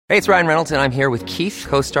Hey, it's Ryan Reynolds, and I'm here with Keith,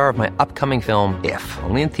 co-star of my upcoming film, If,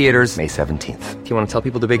 only in theaters May 17th. Do you want to tell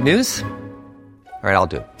people the big news? All right, I'll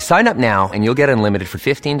do it. Sign up now and you'll get unlimited for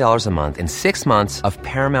 $15 a month and 6 months of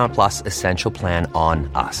Paramount Plus Essential Plan on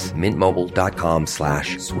us.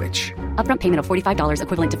 MintMobile.com/switch. Upfront payment of $45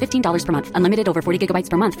 equivalent to $15 per month. Unlimited over 40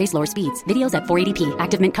 gigabytes per month. Face lower speeds. Videos at 480p.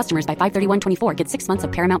 Active Mint customers by 531.24 get 6 months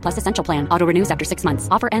of Paramount Plus Essential Plan. Auto renews after 6 months.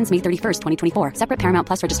 Offer ends May 31st, 2024. Separate Paramount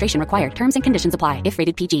Plus registration required. Terms and conditions apply if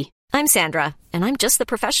rated PG. I'm Sandra, and I'm just the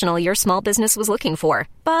professional your small business was looking for.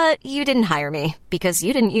 But you didn't hire me because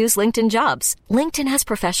you didn't use LinkedIn Jobs. LinkedIn has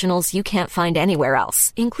professionals you can't find anywhere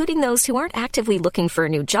else, including those who aren't actively looking for a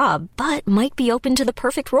new job, but might be open to the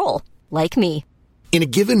perfect role, like me. In a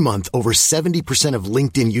given month, over 70% of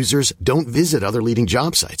LinkedIn users don't visit other leading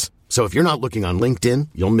job sites. So if you're not looking on LinkedIn,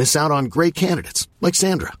 you'll miss out on great candidates like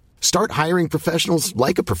Sandra. Start hiring professionals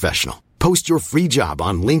like a professional. Post your free job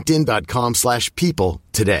on linkedin.com/people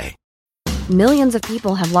today. Millions of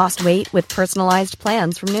people have lost weight with personalized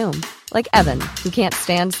plans from Noom. Like Evan, who can't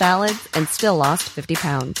stand salads and still lost 50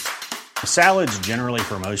 pounds. Salads generally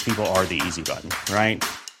for most people are the easy button, right?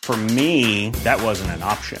 For me, that wasn't an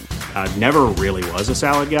option. I never really was a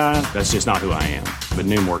salad guy. That's just not who I am. But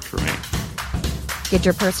Noom worked for me. Get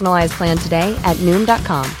your personalized plan today at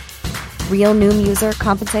Noom.com. Real Noom user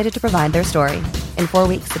compensated to provide their story. In 4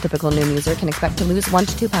 weeks, the typical Noom user can expect to lose 1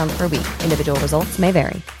 to 2 pounds per week. Individual results may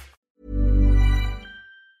vary.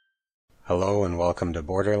 Hello and welcome to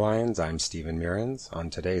Borderlines. I'm Stephen Mearns. On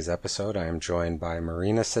today's episode, I am joined by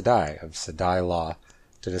Marina Sedai of Sedai Law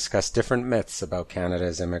to discuss different myths about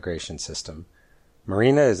Canada's immigration system.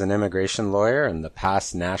 Marina is an immigration lawyer and the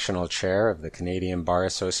past national chair of the Canadian Bar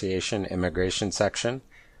Association Immigration Section,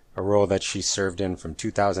 a role that she served in from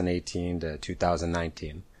 2018 to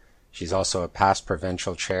 2019. She's also a past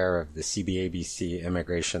provincial chair of the CBABC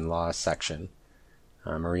Immigration Law Section.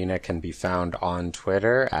 Marina can be found on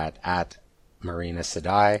Twitter at Marina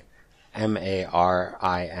Sedai,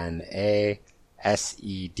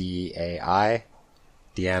 MarinaSedai.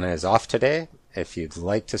 Deanna is off today. If you'd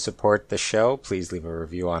like to support the show, please leave a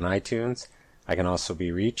review on iTunes. I can also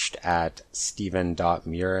be reached at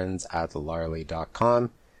stephen.meurens@larly.com,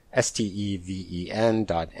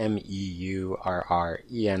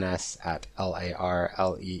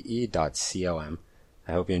 steven.meurrens@larlee.com.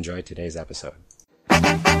 I hope you enjoyed today's episode.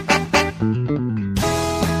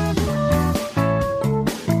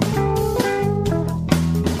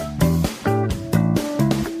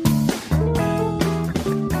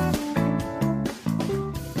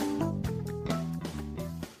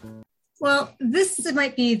 Well, this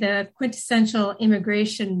might be the quintessential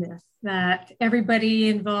immigration myth that everybody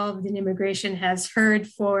involved in immigration has heard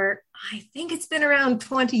for, I think it's been around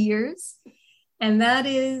 20 years. And that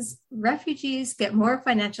is refugees get more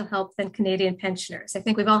financial help than Canadian pensioners. I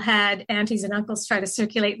think we've all had aunties and uncles try to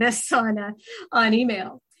circulate this on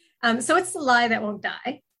email. So it's the lie that won't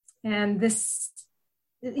die. And this,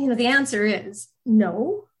 the answer is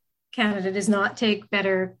no. Canada does not take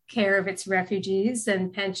better care of its refugees than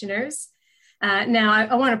pensioners. Now,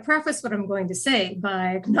 I want to preface what I'm going to say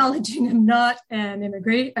by acknowledging I'm not a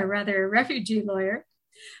refugee lawyer.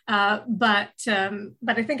 But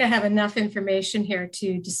I think I have enough information here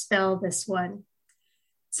to dispel this one.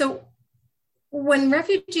 So when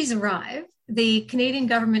refugees arrive, the Canadian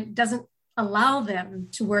government doesn't allow them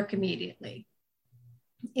to work immediately.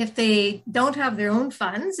 If they don't have their own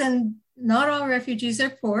funds, and not all refugees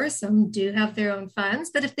are poor, some do have their own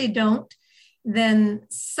funds, but if they don't, then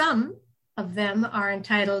some of them are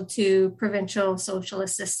entitled to provincial social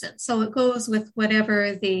assistance. So it goes with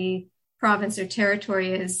whatever the province or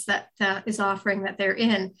territory is that is offering that they're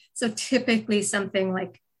in. So typically something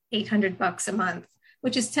like $800 a month,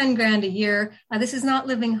 which is 10 grand a year. This is not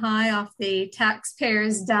living high off the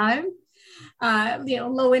taxpayer's dime.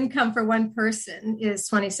 Low income for one person is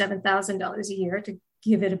 $27,000 a year, to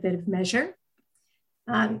give it a bit of measure.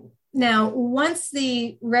 Now, once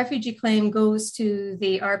the refugee claim goes to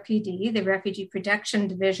the RPD, the Refugee Protection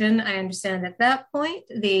Division, I understand at that point,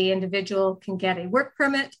 the individual can get a work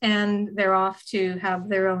permit and they're off to have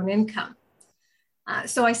their own income.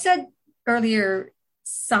 So I said earlier,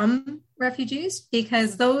 some refugees,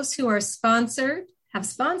 because those who are sponsored have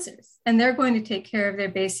sponsors and they're going to take care of their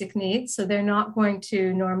basic needs. So they're not going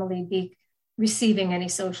to normally be receiving any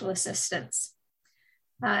social assistance.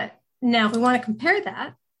 Now, if we want to compare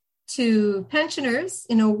that to pensioners,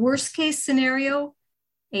 in a worst case scenario,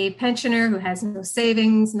 a pensioner who has no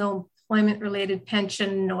savings, no employment-related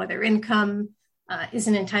pension, no other income,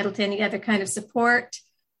 isn't entitled to any other kind of support.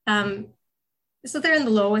 So they're in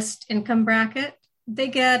the lowest income bracket. they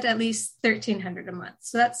get at least $1,300 a month.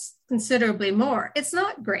 So that's considerably more. It's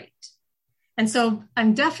not great. And so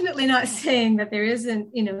I'm definitely not saying that there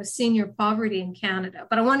isn't, senior poverty in Canada,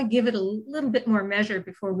 but I want to give it a little bit more measure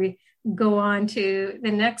before we go on to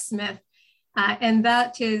the next myth. And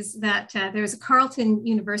that is that there's a Carleton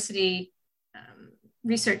University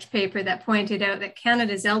research paper that pointed out that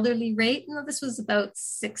Canada's elderly rate, this was about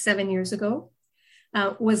 6-7 years ago,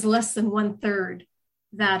 was less than 1/3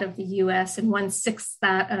 that of the US and 1/6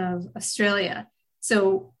 that of Australia.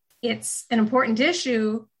 So it's an important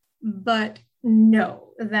issue, but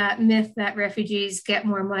no, that myth that refugees get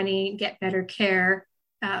more money, get better care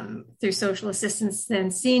through social assistance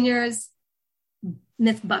than seniors,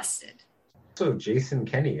 myth busted. So Jason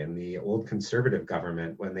Kenney and the old Conservative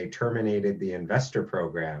government, when they terminated the investor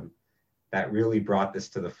program, that really brought this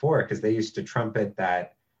to the fore, because they used to trumpet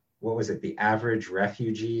that, the average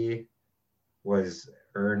refugee was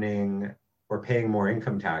earning or paying more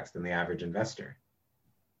income tax than the average investor.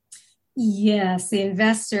 Yes, the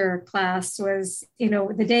investor class was,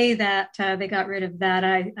 the day that they got rid of that,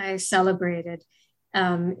 I celebrated.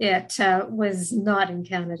 It was not in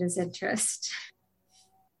Canada's interest.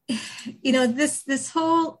 This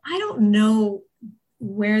whole, I don't know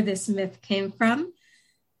where this myth came from.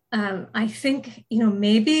 I think,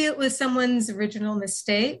 maybe it was someone's original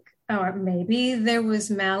mistake, or maybe there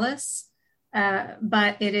was malice.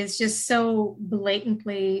 But it is just so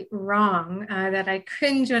blatantly wrong that I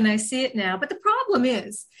cringe when I see it now. But the problem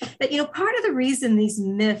is that, part of the reason these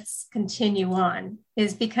myths continue on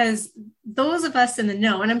is because those of us in the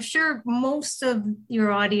know, and I'm sure most of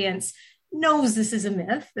your audience knows this is a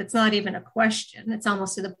myth. It's not even a question. It's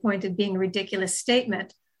almost to the point of being a ridiculous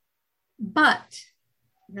statement. But,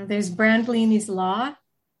 there's Brandolini's Law.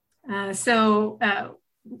 Also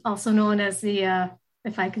known as the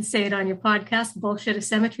if I can say it on your podcast, bullshit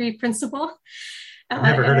asymmetry principle. I've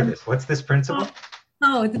never heard of this. What's this principle?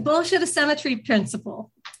 The bullshit asymmetry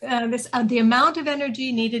principle. The amount of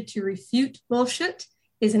energy needed to refute bullshit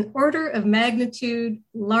is an order of magnitude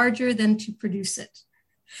larger than to produce it.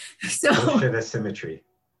 So bullshit asymmetry.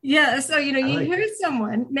 Yeah. So, you hear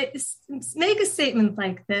someone make a statement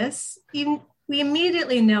like this, we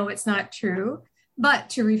immediately know it's not true, but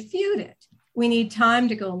to refute it, we need time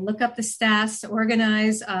to go look up the stats, to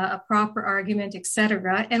organize a proper argument,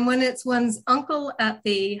 etc. And when it's one's uncle at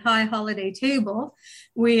the high holiday table,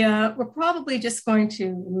 we're probably just going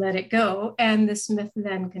to let it go. And this myth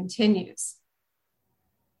then continues.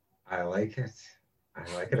 I like it.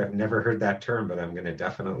 I've never heard that term, but I'm going to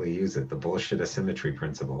definitely use it. The bullshit asymmetry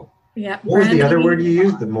principle. Yeah. What was the other word you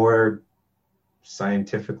used? The more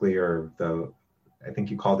scientifically, I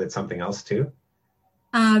think you called it something else too.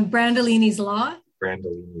 Brandolini's Law.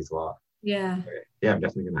 Brandolini's Law. Yeah. Okay. Yeah, I'm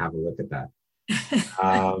definitely going to have a look at that.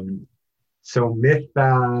 So myth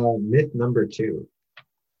number 2.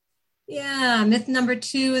 Yeah, myth number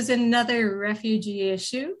 2 is another refugee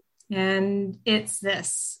issue. And it's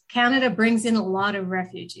this: Canada brings in a lot of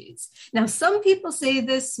refugees. Now, some people say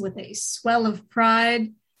this with a swell of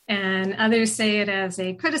pride, and others say it as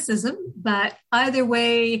a criticism. But either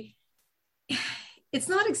way, it's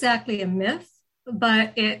not exactly a myth,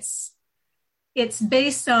 but it's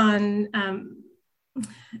based on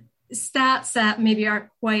stats that maybe aren't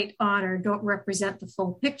quite on or don't represent the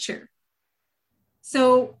full picture.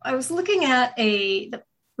 So I was looking at the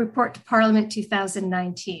report to Parliament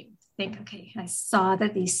 2019. I saw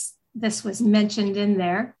that this was mentioned in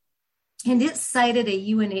there, and it cited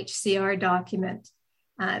a UNHCR document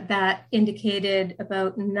that indicated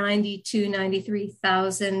about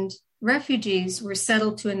 93,000 refugees were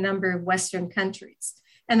settled to a number of Western countries.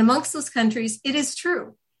 And amongst those countries, it is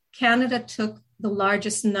true, Canada took the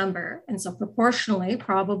largest number, and so proportionally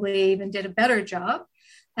probably even did a better job.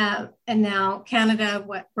 And now Canada,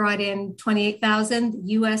 brought in 28,000, the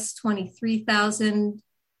US 23,000,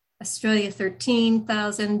 Australia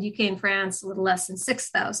 13,000, UK and France a little less than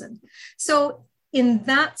 6,000. So in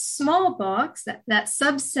that small box, that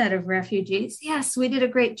subset of refugees, yes, we did a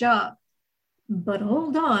great job. But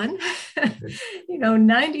hold on,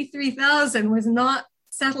 93,000 was not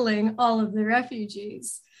settling all of the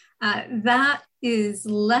refugees. That is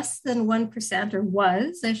less than 1%, or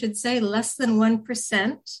was, I should say, less than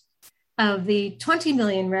 1% of the 20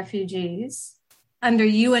 million refugees under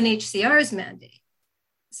UNHCR's mandate.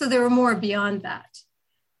 So there were more beyond that.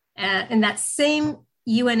 In that same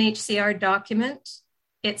UNHCR document,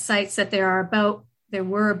 it cites that there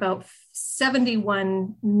were about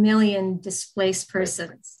 71 million displaced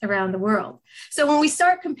persons around the world. So when we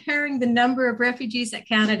start comparing the number of refugees that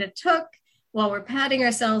Canada took, while we're patting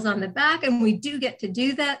ourselves on the back, and we do get to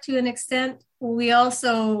do that to an extent, we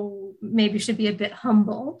also maybe should be a bit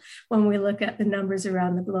humble when we look at the numbers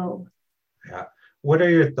around the globe. Yeah. What are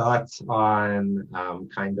your thoughts on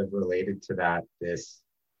kind of related to that,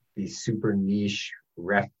 the super niche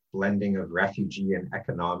blending of refugee and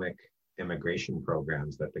economic immigration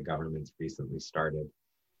programs that the government's recently started,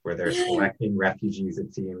 where they're selecting refugees,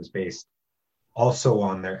 it seems, based also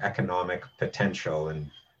on their economic potential?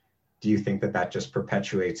 And do you think that that just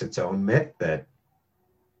perpetuates its own myth that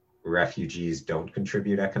refugees don't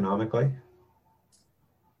contribute economically?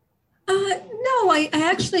 No, I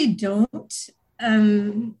actually don't.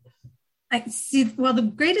 I see. Well, the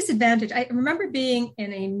greatest advantage, I remember being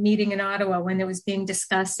in a meeting in Ottawa when it was being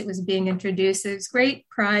discussed, it was being introduced. There was great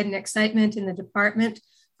pride and excitement in the department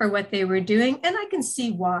for what they were doing. And I can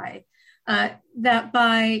see why. That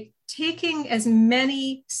by taking as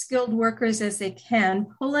many skilled workers as they can,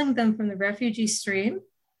 pulling them from the refugee stream,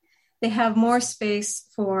 they have more space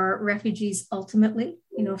for refugees ultimately.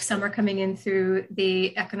 You know, if some are coming in through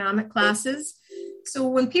the economic classes. So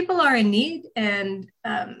when people are in need and,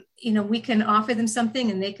 we can offer them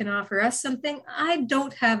something and they can offer us something, I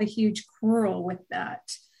don't have a huge quarrel with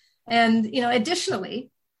that. And,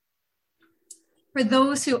 additionally, for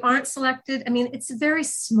those who aren't selected, it's a very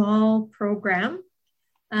small program,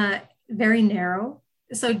 very narrow.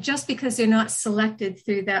 So just because they're not selected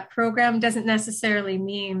through that program doesn't necessarily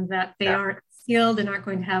mean that they aren't skilled and aren't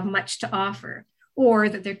going to have much to offer, or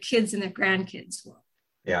that their kids and their grandkids will.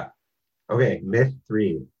 Yeah. Okay, myth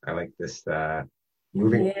 3. I like this,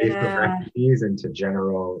 moving away from refugees into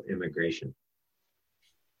general immigration.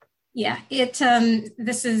 Yeah,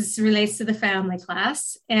 this relates to the family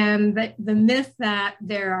class, and the myth that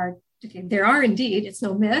there are indeed, it's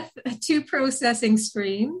no myth, 2 processing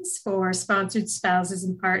streams for sponsored spouses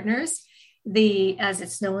and partners. As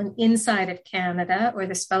it's known, inside of Canada, or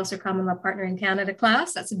the spouse or common law partner in Canada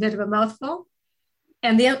class, that's a bit of a mouthful,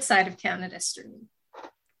 and the outside of Canada stream.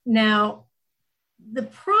 Now, the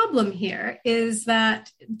problem here is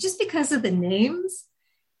that just because of the names,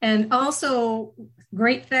 and also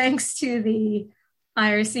great thanks to the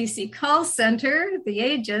IRCC call center, the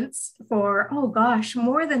agents, for,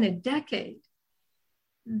 more than a decade,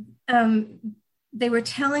 they were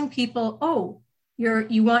telling people,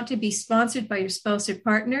 you want to be sponsored by your spouse or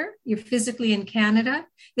partner, you're physically in Canada,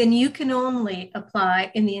 then you can only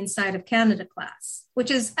apply in the inside of Canada class, which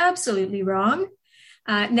is absolutely wrong.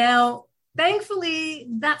 Now, thankfully,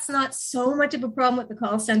 that's not so much of a problem with the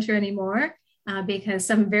call center anymore, because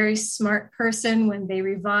some very smart person, when they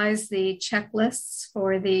revised the checklists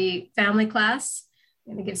for the family class,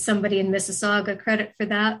 I'm going to give somebody in Mississauga credit for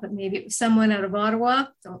that, but maybe it was someone out of Ottawa,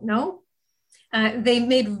 don't know. They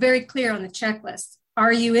made very clear on the checklist,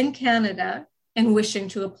 are you in Canada and wishing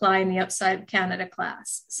to apply in the outside of Canada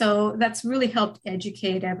class? So that's really helped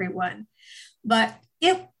educate everyone. But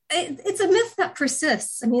it's a myth that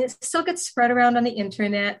persists. It still gets spread around on the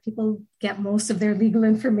internet. People get most of their legal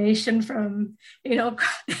information from,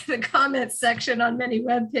 the comments section on many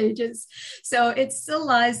web pages. So it still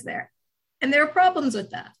lies there. And there are problems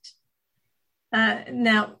with that.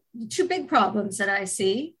 Now, 2 big problems that I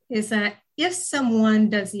see is that if someone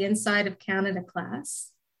does the inside of Canada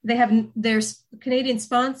class, their Canadian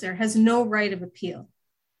sponsor has no right of appeal.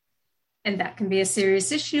 And that can be a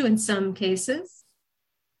serious issue in some cases.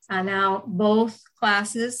 Now, both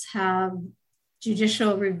classes have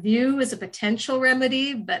judicial review as a potential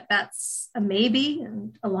remedy, but that's a maybe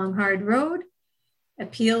and a long, hard road.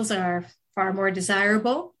 Appeals are far more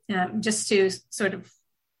desirable. Just to sort of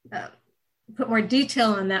put more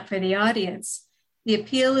detail on that for the audience, the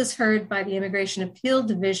appeal is heard by the Immigration Appeal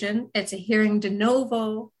Division. It's a hearing de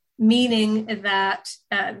novo, meaning that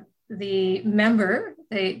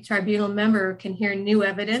the tribunal member can hear new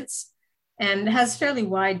evidence and has fairly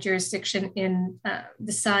wide jurisdiction in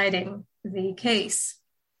deciding the case.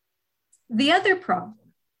 The other problem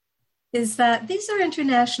is that these are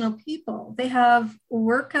international people. They have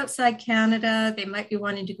work outside Canada. They might be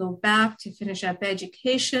wanting to go back to finish up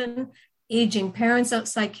education. Aging parents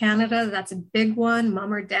outside Canada, that's a big one.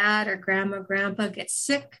 Mom or dad or grandma, grandpa gets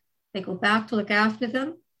sick. They go back to look after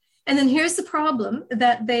them. And then here's the problem,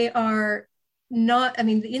 that they are not,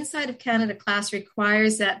 the inside of Canada class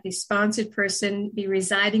requires that the sponsored person be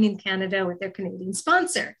residing in Canada with their Canadian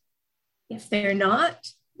sponsor. If they're not,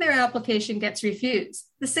 their application gets refused.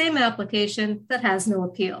 The same application that has no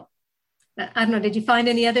appeal. I don't know, did you find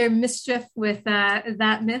any other mischief with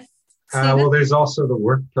that myth? Well, there's also the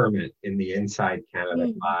work permit in the inside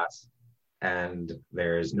Canada class, and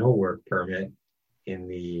there's no work permit in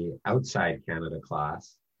the outside Canada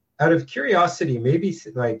class. Out of curiosity, maybe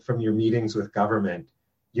like from your meetings with government,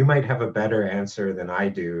 you might have a better answer than I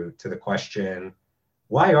do to the question,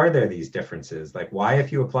 why are there these differences? Like, why,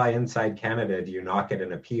 if you apply inside Canada, do you not get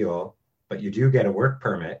an appeal, but you do get a work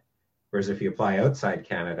permit? Whereas if you apply outside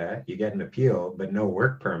Canada, you get an appeal, but no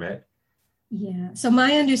work permit. Yeah. So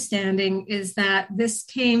my understanding is that this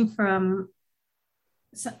came from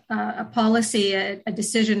a policy, a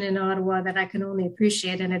decision in Ottawa that I can only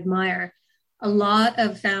appreciate and admire. A lot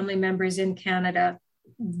of family members in Canada,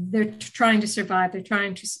 they're trying to survive. They're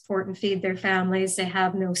trying to support and feed their families. They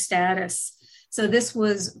have no status. So this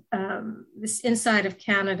was this inside of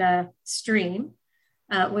Canada stream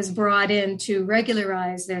was brought in to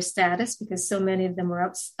regularize their status because so many of them were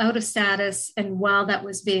out of status. And while that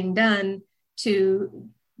was being done, to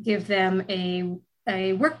give them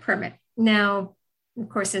a work permit. Now, of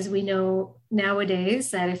course, as we know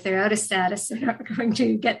nowadays, that if they're out of status, they're not going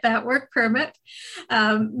to get that work permit.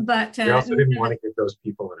 But they also didn't want to give those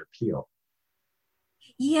people an appeal.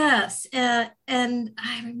 Yes, and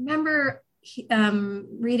I remember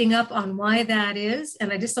reading up on why that is,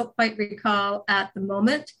 and I just don't quite recall at the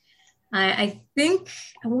moment. I think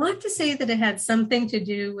I want to say that it had something to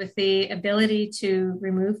do with the ability to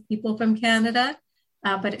remove people from Canada,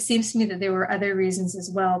 but it seems to me that there were other reasons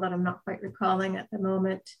as well that I'm not quite recalling at the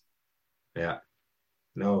moment. Yeah,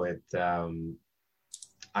 no,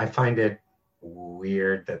 I find it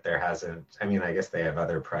weird that there hasn't, I mean, I guess they have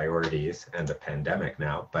other priorities and a pandemic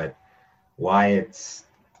now, but why it's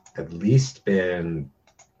at least been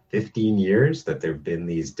 15 years that there have been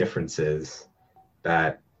these differences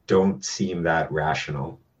that don't seem that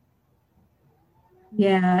rational.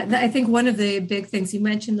 Yeah, I think one of the big things, you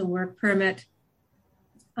mentioned the work permit.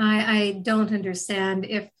 I don't understand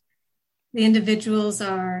if the individuals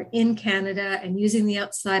are in Canada and using the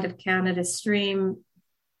outside of Canada stream,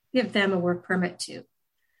 give them a work permit too.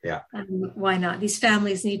 Yeah. Why not? These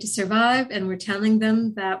families need to survive, and we're telling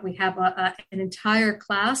them that we have an entire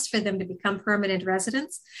class for them to become permanent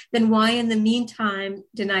residents. Then why, in the meantime,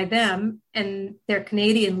 deny them and their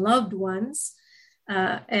Canadian loved ones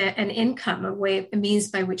an income, a means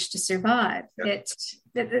by which to survive? Yeah.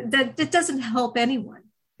 It doesn't help anyone.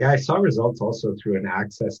 Yeah, I saw results also through an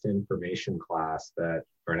Access to Information class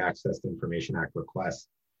or an Access to Information Act request,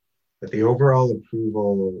 that the overall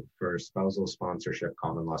approval for spousal sponsorship,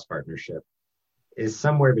 common law partnership, is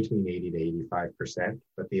somewhere between 80 to 85%,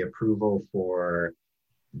 but the approval for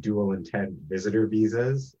dual intent visitor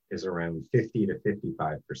visas is around 50 to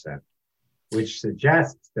 55%, which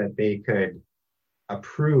suggests that they could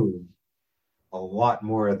approve a lot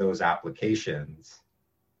more of those applications,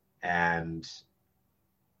 and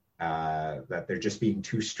that they're just being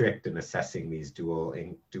too strict in assessing these dual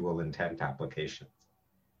intent applications.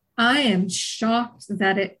 I am shocked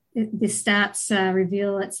that the stats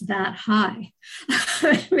reveal it's that high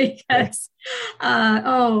because,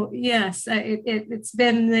 it's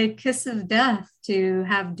been the kiss of death to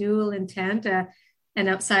have dual intent, an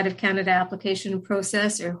outside of Canada application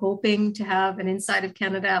process, or hoping to have an inside of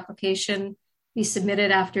Canada application be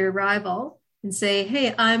submitted after arrival and say,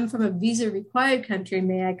 hey, I'm from a visa required country,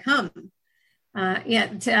 may I come?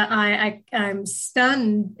 I'm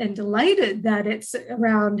stunned and delighted that it's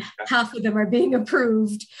around half of them are being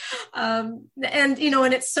approved. And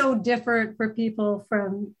it's so different for people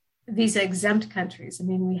from visa exempt countries. I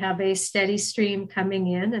mean, we have a steady stream coming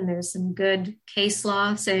in, and there's some good case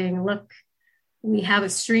law saying, look, we have a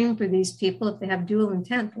stream for these people. If they have dual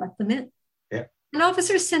intent, let them in. Yeah. And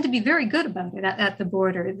officers tend to be very good about it at the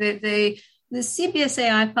border. The CBSA,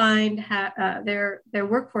 I find, their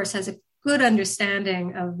workforce has a good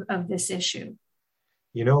understanding of this issue.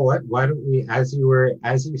 You know what? Why don't we, as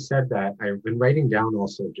you said that, I've been writing down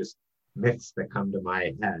also just myths that come to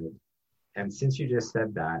my head. And since you just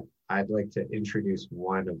said that, I'd like to introduce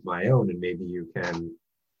one of my own, and maybe you can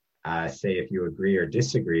say if you agree or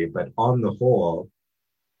disagree. But on the whole,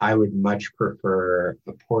 I would much prefer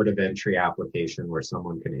a port of entry application where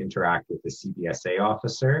someone can interact with the CBSA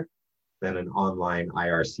officer than an online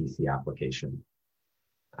IRCC application.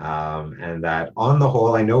 And that on the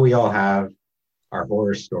whole, I know we all have our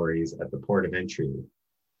horror stories at the port of entry,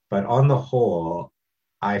 but on the whole,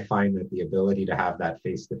 I find that the ability to have that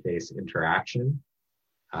face-to-face interaction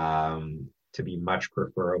to be much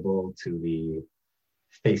preferable to the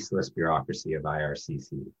faceless bureaucracy of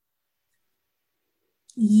IRCC.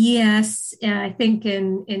 Yes, I think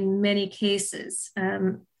in many cases,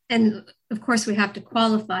 and of course we have to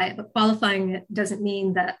qualify it, but qualifying it doesn't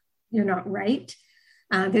mean that you're not right.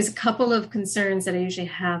 There's a couple of concerns that I usually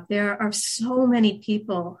have. There are so many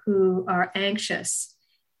people who are anxious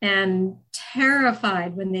and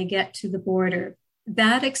terrified when they get to the border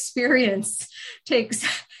that experience takes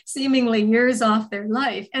seemingly years off their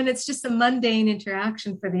life. And it's just a mundane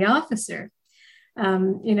interaction for the officer.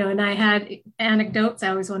 And I had anecdotes I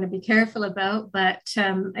always want to be careful about, but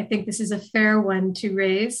I think this is a fair one to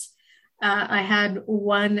raise. I had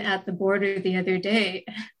one at the border the other day,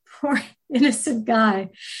 poor innocent guy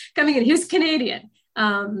coming in. He was Canadian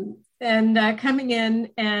and coming in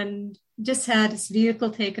and just had his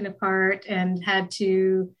vehicle taken apart and had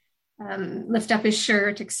to lift up his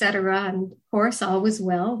shirt, etc. And of course, all was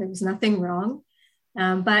well. There was nothing wrong.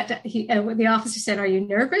 But the officer said, "Are you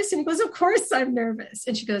nervous?" And he goes, "Of course I'm nervous."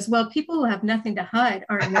 And she goes, "Well, people who have nothing to hide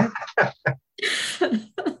aren't nervous."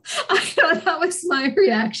 I know that was my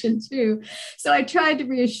reaction too. So I tried to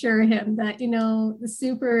reassure him that,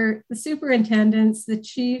 the superintendents, the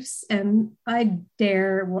chiefs, and I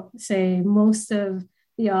dare say most of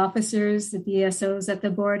the officers, the BSOs at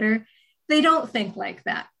the border, they don't think like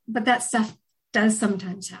that. But that stuff does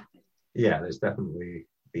sometimes happen. Yeah, there's definitely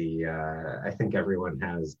I think everyone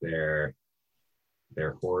has their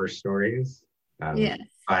horror stories. Yes.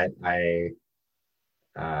 But I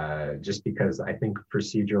just because I think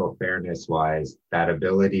procedural fairness wise, that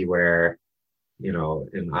ability where, in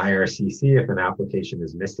IRCC, if an application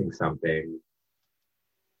is missing something,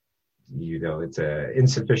 it's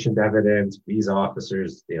insufficient evidence. Visa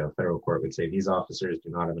officers, federal court would say visa officers do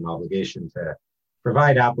not have an obligation to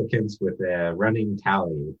provide applicants with a running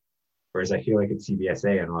tally. Whereas I feel like at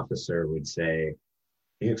CBSA, an officer would say,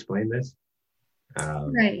 "Can you explain this?"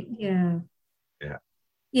 Right. Yeah. Yeah.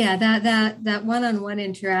 Yeah. That one-on-one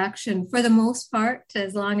interaction, for the most part,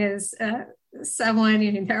 as long as someone,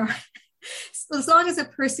 as long as a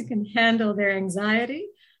person can handle their anxiety,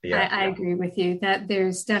 I agree with you that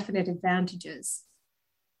there's definite advantages.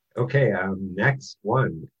 Okay. Next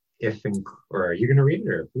one. Or are you going to read it,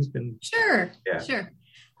 or who's been? Sure. Yeah. Sure.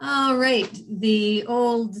 All right. The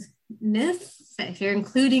old myth: if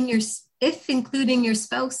including your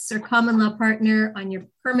spouse or common law partner on your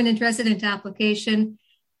permanent resident application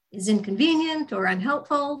is inconvenient or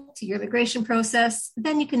unhelpful to your immigration process,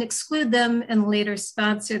 then you can exclude them and later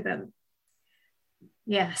sponsor them.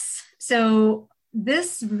 Yes. So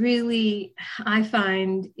this really, I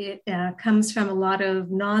find it comes from a lot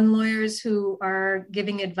of non-lawyers who are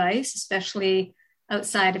giving advice, especially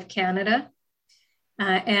outside of Canada.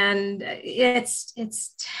 And it's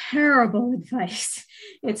terrible advice.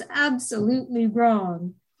 It's absolutely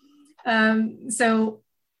wrong. So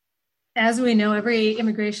as we know, every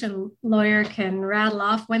immigration lawyer can rattle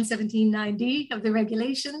off 117.9D of the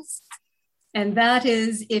regulations. And that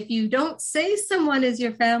is, if you don't say someone is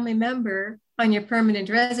your family member on your permanent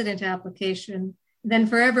resident application, then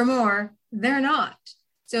forevermore, they're not.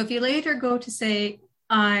 So if you later go to say,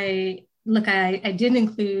 I didn't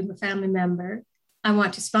include a family member, I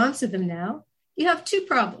want to sponsor them now, you have two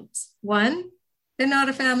problems. One, they're not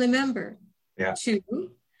a family member. Yeah. Two,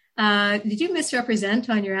 did you misrepresent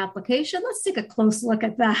on your application? Let's take a close look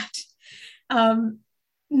at that.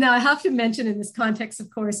 Now, I have to mention in this context, of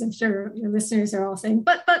course, I'm sure your listeners are all saying,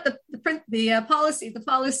 but the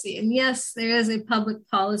policy. And yes, there is a public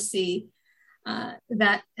policy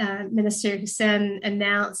that Minister Hussein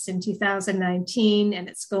announced in 2019, and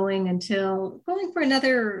it's going for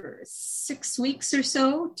another 6 weeks or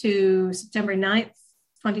so to September 9th,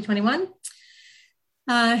 2021.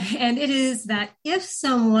 And it is that if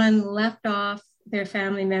someone left off their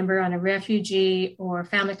family member on a refugee or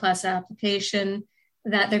family class application,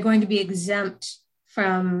 that they're going to be exempt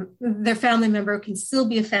from their family member, can still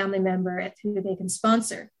be a family member who they can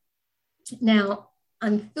sponsor. Now,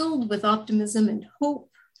 I'm filled with optimism and hope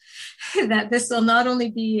that this will not only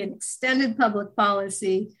be an extended public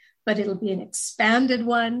policy, but it'll be an expanded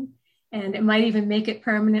one, and it might even make it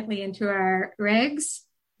permanently into our regs.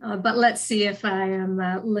 But let's see if I am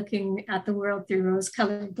looking at the world through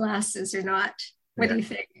rose-colored glasses or not. What do you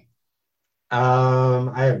think?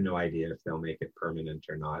 I have no idea if they'll make it permanent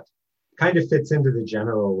or not. Kind of fits into the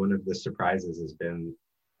general, one of the surprises has been,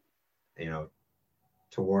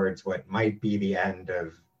 towards what might be the end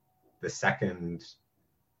of the second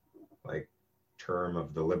term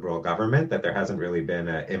of the Liberal government, that there hasn't really been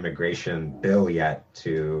an immigration bill yet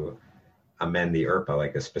to amend the IRPA,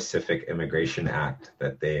 like a specific immigration act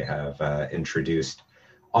that they have introduced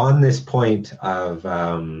on this point of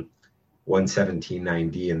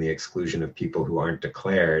 117.9D and the exclusion of people who aren't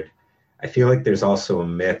declared. I feel like there's also a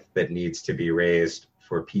myth that needs to be raised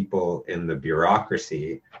for people in the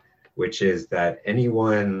bureaucracy, which is that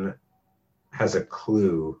anyone has a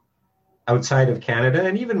clue outside of Canada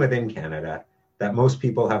and even within Canada that most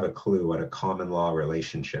people have a clue what a common law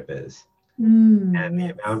relationship is. And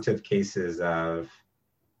the amount of cases of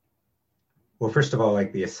Well, first of all,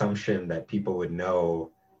 like the assumption that people would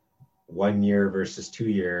know 1 year versus 2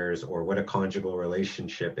 years, or what a conjugal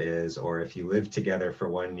relationship is, or if you live together for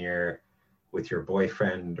 1 year with your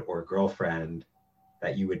boyfriend or girlfriend,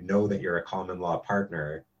 that you would know that you're a common law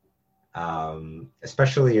partner,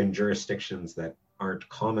 especially in jurisdictions that aren't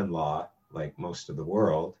common law, like most of the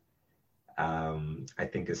world, I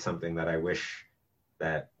think is something that I wish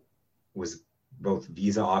that was both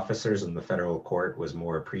visa officers and the federal court was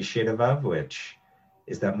more appreciative of, which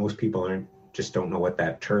is that most people just don't know what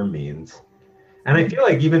that term means. And I feel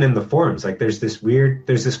like even in the forums, like there's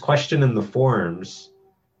this question in the forums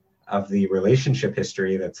of the relationship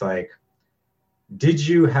history that's like, did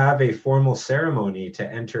you have a formal ceremony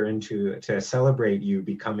to celebrate you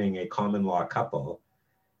becoming a common law couple?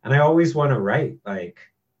 And I always want to write like,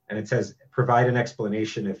 and it says, provide an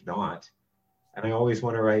explanation if not. And I always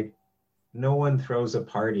want to write, no one throws a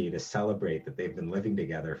party to celebrate that they've been living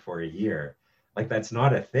together for a year. Like, that's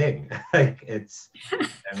not a thing. Like, it's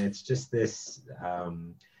just this,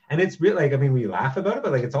 and it's really like, I mean, we laugh about it,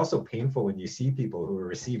 but like, it's also painful when you see people who are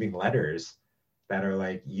receiving letters that are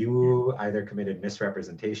like, you either committed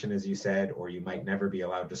misrepresentation, as you said, or you might never be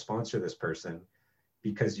allowed to sponsor this person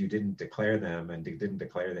because you didn't declare them and didn't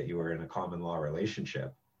declare that you were in a common law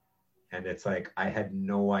relationship. And it's like, I had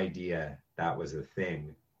no idea that was a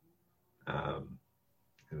thing.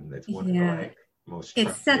 And it's one of the like most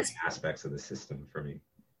frustrating aspects of the system for me.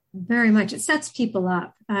 Very much. It sets people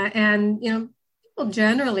up. And, people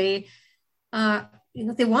generally,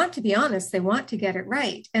 they want to be honest, they want to get it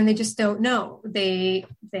right, and they just don't know. They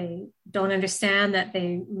don't understand that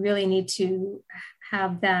they really need to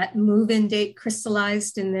have that move-in date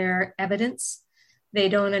crystallized in their evidence. They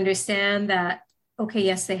don't understand that, okay,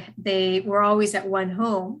 yes, they were always at one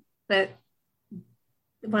home, but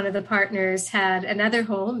one of the partners had another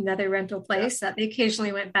home, another rental place that they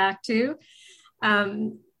occasionally went back to.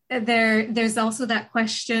 There's also that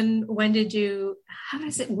question, how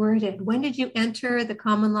is it worded? When did you enter the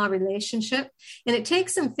common law relationship? And it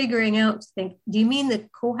takes some figuring out to think, do you mean the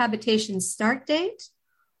cohabitation start date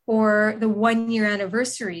or the 1 year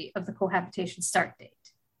anniversary of the cohabitation start date?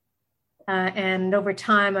 And over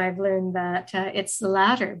time, I've learned that it's the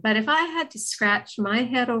latter. But if I had to scratch my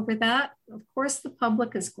head over that, of course, the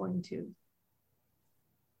public is going to.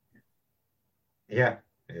 Yeah,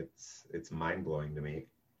 it's mind-blowing to me.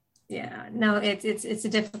 Yeah, no, it's a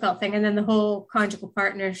difficult thing. And then the whole conjugal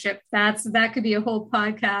partnership, that could be a whole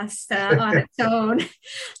podcast on its own.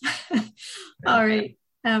 All right.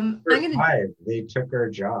 They took our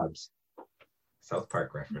jobs. South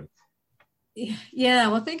Park reference. Yeah,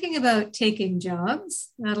 well, thinking about taking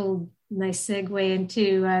jobs, that'll nice segue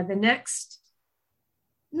into the next,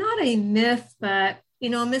 not a myth, but,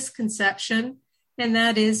 a misconception. And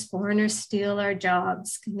that is foreigners steal our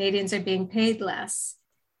jobs. Canadians are being paid less.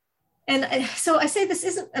 And so I say this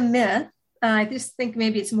isn't a myth. I just think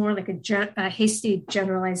maybe it's more like a hasty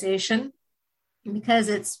generalization, because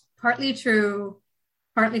it's partly true,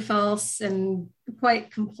 partly false, and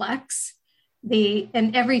quite complex.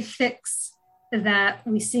 And every fix that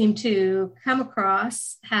we seem to come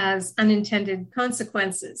across has unintended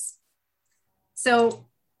consequences. So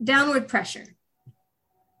downward pressure.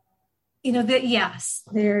 Yes,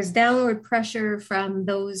 there's downward pressure from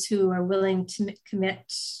those who are willing to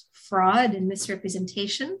commit fraud and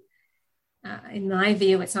misrepresentation. In my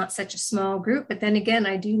view, it's not such a small group, but then again,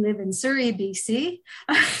 I do live in Surrey, BC.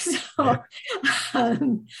 So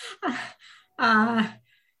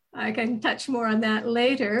I can touch more on that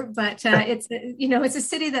later, but it's a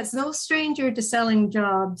city that's no stranger to selling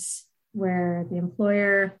jobs where the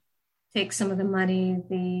employer takes some of the money,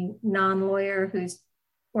 the non-lawyer who's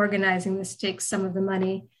organizing this takes some of the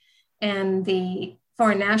money, and the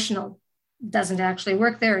foreign national doesn't actually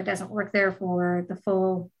work there. It doesn't work there for the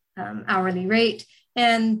full hourly rate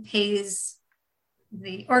and pays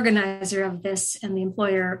the organizer of this and the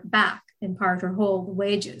employer back in part or whole the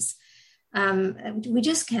wages. We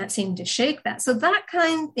just can't seem to shake that. So that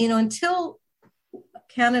until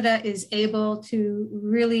Canada is able to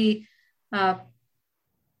really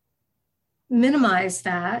minimize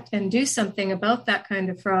that and do something about that kind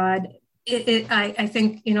of fraud, I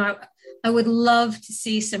think, I would love to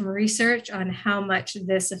see some research on how much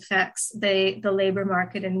this affects the labor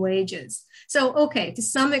market and wages. So, okay, to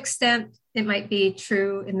some extent, it might be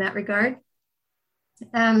true in that regard.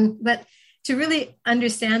 But to really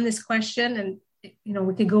understand this question, and,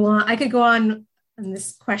 we could go on, I could go on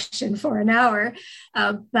this question for an hour,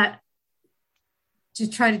 but to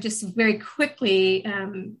try to just very quickly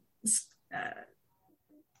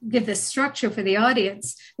give this structure for the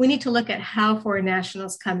audience, we need to look at how foreign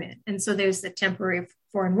nationals come in. And so there's the temporary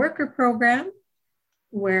foreign worker program,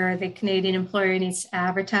 where the Canadian employer needs to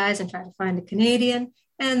advertise and try to find a Canadian.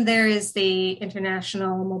 And there is the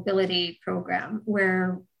international mobility program,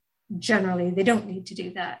 where generally they don't need to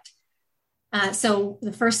do that. So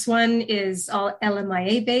the first one is all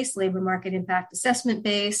LMIA based, labor market impact assessment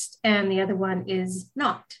based, and the other one is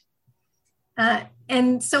not.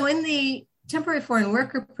 And so in the temporary foreign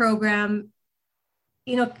worker program,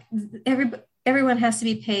 everyone has to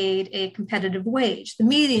be paid a competitive wage, the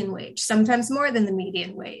median wage, sometimes more than the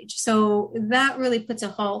median wage. So that really puts a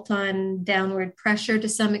halt on downward pressure to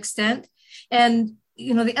some extent. And,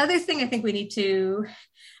 the other thing I think we need to,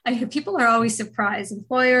 people are always surprised,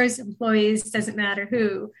 employers, employees, doesn't matter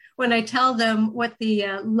who, when I tell them what the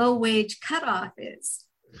low wage cutoff is.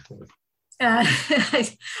 I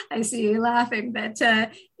see you laughing, but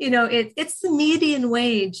it's the median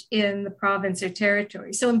wage in the province or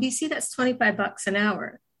territory. So in BC, that's $25 an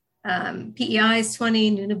hour. PEI is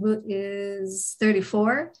 20, Nunavut is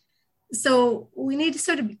 34. So we need to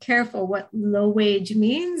sort of be careful what low wage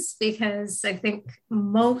means, because I think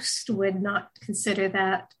most would not consider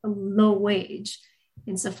that a low wage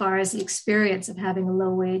insofar as the experience of having a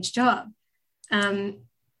low wage job.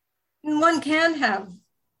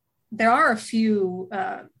 There are a few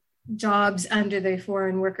jobs under the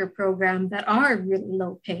foreign worker program that are really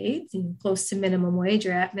low paid, close to minimum wage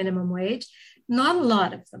or at minimum wage. Not a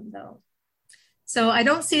lot of them, though. So I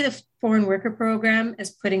don't see the foreign worker program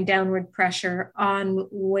as putting downward pressure on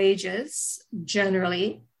wages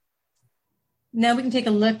generally. Now we can take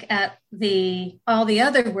a look at all the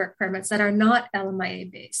other work permits that are not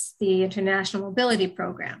LMIA based, the International Mobility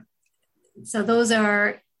Program. So those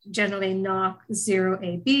are generally NOC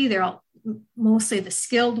 0AB. They're all mostly the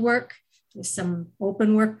skilled work. There's some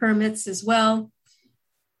open work permits as well.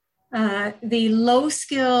 The low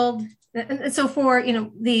skilled, and so for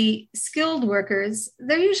the skilled workers,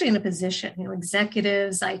 they're usually in a position,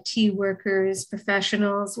 executives, IT workers,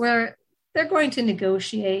 professionals, where they're going to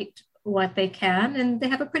negotiate what they can, and they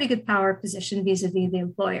have a pretty good power position vis-a-vis the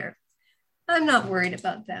employer. I'm not worried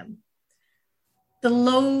about them. The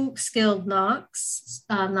low skilled NOCs,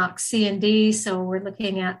 NOC C and D, so we're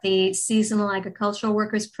looking at the seasonal agricultural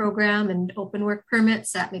workers program and open work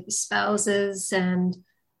permits that maybe spouses and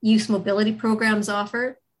youth mobility programs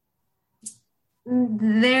offer.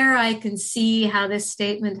 There I can see how this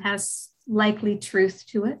statement has likely truth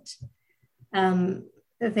to it.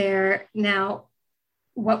 Now,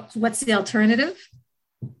 what's the alternative?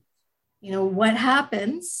 What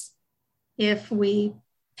happens if we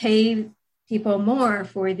pay people more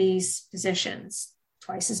for these positions,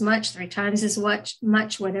 twice as much, 3 times as much,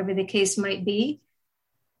 whatever the case might be?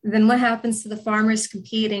 Then what happens to the farmers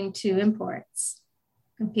competing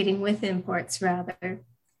with imports rather?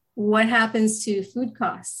 What happens to food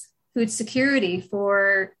costs, food security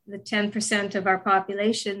for the 10% of our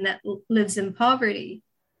population that lives in poverty?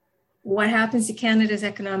 What happens to Canada's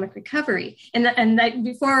economic recovery? And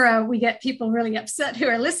before we get people really upset who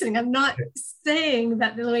are listening, I'm not saying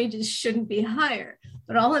that the wages shouldn't be higher,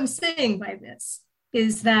 but all I'm saying by this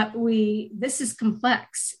is that this is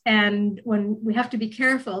complex, and when we have to be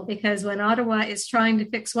careful, because when Ottawa is trying to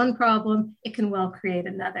fix one problem, it can well create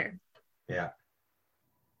another. Yeah.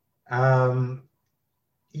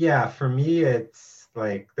 For me, it's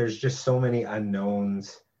like there's just so many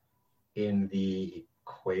unknowns in the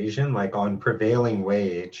equation. Like on prevailing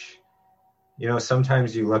wage,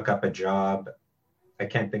 sometimes you look up a job, I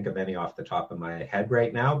can't think of any off the top of my head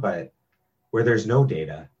right now, but where there's no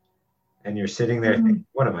data, and you're sitting there thinking,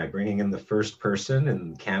 what am I bringing in the first person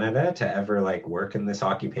in Canada to ever work in this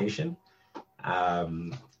occupation?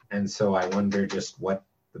 And so I wonder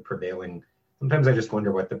sometimes I just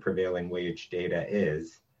wonder what the prevailing wage data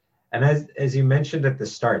is. And as you mentioned at the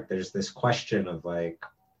start, there's this question of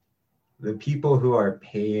the people who are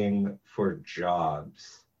paying for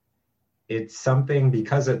jobs. It's something,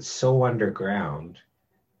 because it's so underground,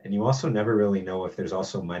 and you also never really know if there's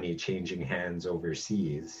also money changing hands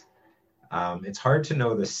overseas. It's hard to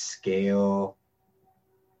know the scale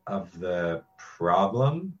of the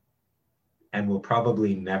problem, and we'll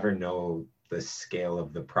probably never know the scale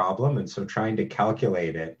of the problem. And so trying to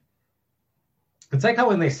calculate it, it's like how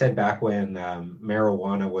when they said back when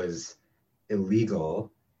marijuana was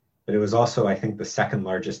illegal, but it was also, I think, the second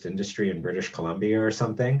largest industry in British Columbia or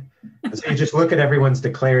something. And so you just look at everyone's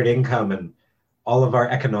declared income and all of our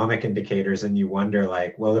economic indicators, and you wonder,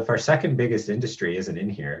 well, if our second biggest industry isn't in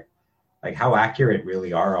here, how accurate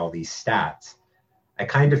really are all these stats? I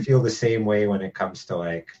kind of feel the same way when it comes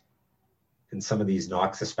to in some of these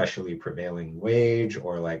NOCs, especially prevailing wage,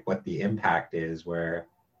 or what the impact is, where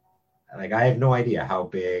I have no idea how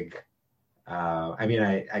big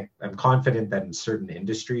I'm confident that in certain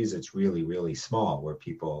industries, it's really, really small where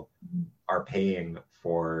people are paying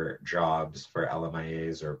for jobs for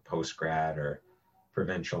LMIAs or post-grad or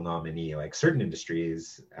provincial nominee. Like certain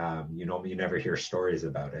industries, you never hear stories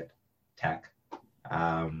about it, tech.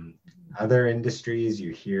 Other industries,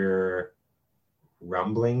 you hear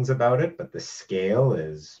rumblings about it, but the scale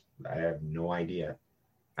is, I have no idea.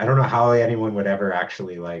 I don't know how anyone would ever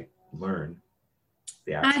actually learn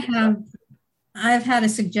the actual I've had a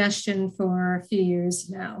suggestion for a few years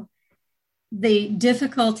now. The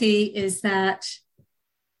difficulty is that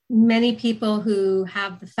many people who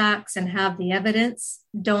have the facts and have the evidence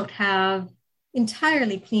don't have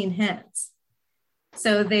entirely clean hands.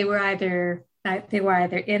 So they were either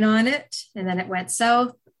in on it and then it went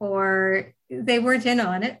south, or they weren't in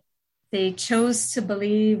on it. They chose to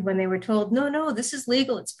believe when they were told, no, this is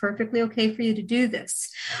legal. It's perfectly okay for you to do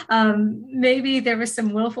this. Maybe there was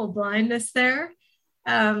some willful blindness there.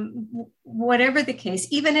 Whatever the case,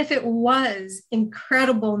 even if it was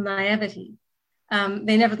incredible naivety,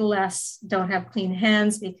 they nevertheless don't have clean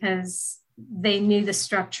hands because they knew the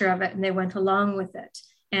structure of it and they went along with it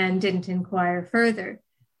and didn't inquire further.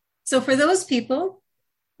 So for those people,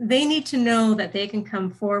 they need to know that they can come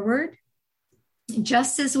forward,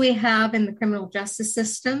 just as we have in the criminal justice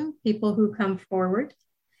system, people who come forward,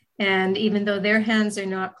 and even though their hands are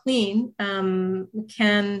not clean,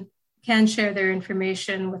 can share their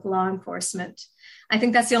information with law enforcement. I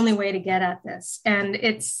think that's the only way to get at this. And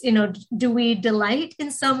it's, do we delight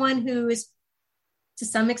in someone who is to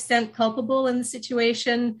some extent culpable in the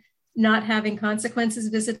situation, not having consequences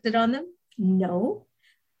visited on them? No.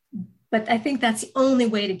 But I think that's the only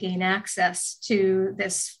way to gain access to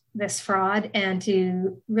this fraud and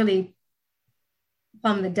to really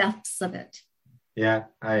plumb the depths of it. Yeah,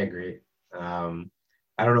 I agree.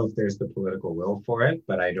 I don't know if there's the political will for it,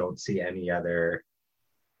 but I don't see any other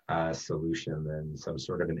solution than some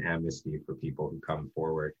sort of an amnesty for people who come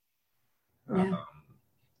forward. Because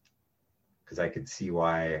I could see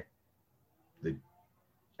why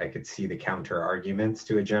I could see the counter arguments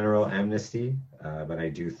to a general amnesty, but I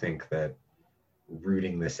do think that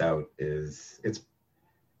rooting this out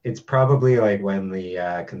it's probably like when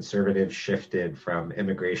the conservatives shifted from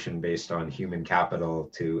immigration based on human capital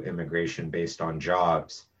to immigration based on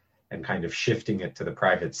jobs and kind of shifting it to the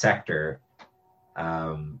private sector.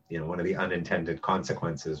 One of the unintended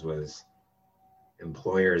consequences was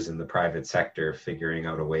employers in the private sector figuring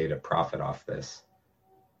out a way to profit off this.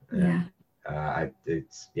 Yeah. I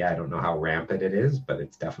don't know how rampant it is, but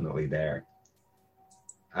it's definitely there.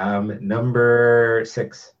 Number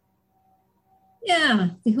 6. Yeah,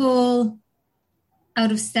 the whole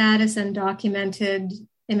out of status, undocumented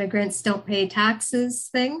immigrants don't pay taxes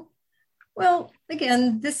thing. Well,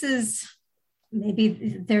 again, this is,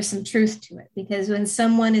 maybe there's some truth to it, because when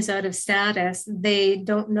someone is out of status, they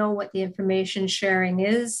don't know what the information sharing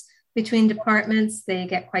is between departments. They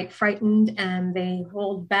get quite frightened and they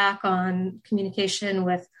hold back on communication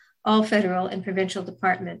with all federal and provincial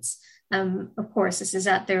departments. Of course, this is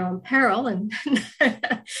at their own peril and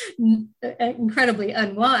incredibly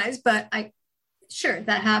unwise, but sure,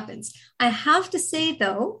 that happens. I have to say,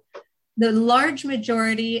 though, the large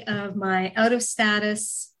majority of my out of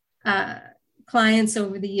status clients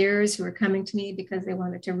over the years who were coming to me because they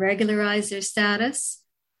wanted to regularize their status,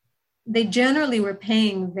 they generally were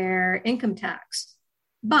paying their income tax.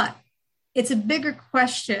 But it's a bigger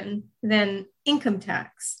question than income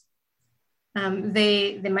tax.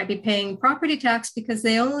 They might be paying property tax because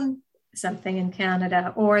they own something in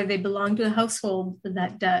Canada, or they belong to a household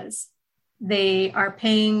that does. They are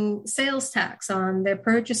paying sales tax on their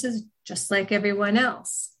purchases just like everyone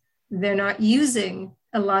else. They're not using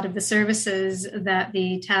a lot of the services that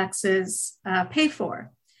the taxes pay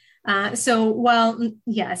for. So while,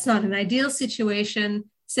 it's not an ideal situation,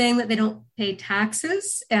 saying that they don't pay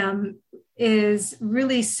taxes is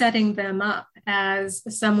really setting them up as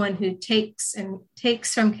someone who takes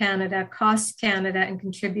from Canada, costs Canada, and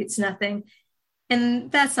contributes nothing.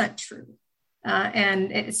 And that's not true.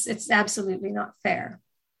 And it's absolutely not fair.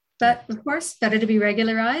 But of course, better to be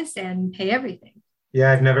regularized and pay everything.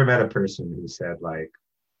 Yeah, I've never met a person who said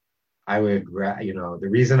I would, the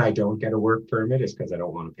reason I don't get a work permit is because I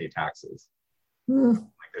don't want to pay taxes.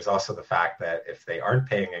 There's also the fact that if they aren't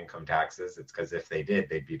paying income taxes, it's because if they did,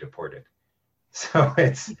 they'd be deported. So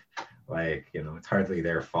it's it's hardly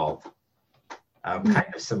their fault.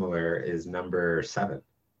 Kind of similar is number 7.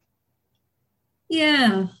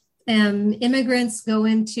 Yeah. Immigrants go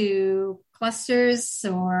into clusters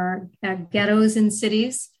or ghettos in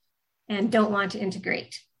cities and don't want to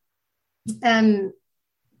integrate.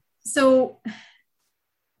 So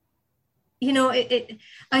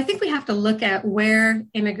I think we have to look at where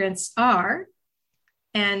immigrants are.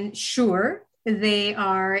 And sure, they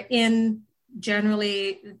are in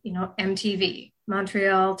generally, MTV,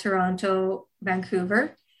 Montreal, Toronto,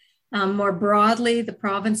 Vancouver. More broadly, the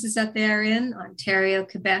provinces that they're in, Ontario,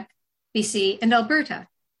 Quebec, BC, and Alberta.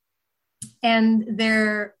 And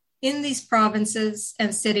they're in these provinces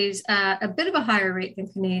and cities at a bit of a higher rate than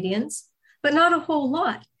Canadians, but not a whole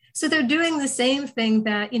lot. So they're doing the same thing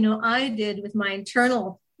that, I did with my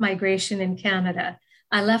internal migration in Canada.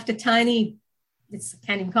 I left a tiny, I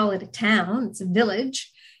can't even call it a town, it's a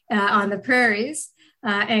village on the prairies,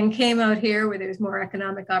 and came out here where there's more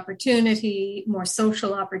economic opportunity, more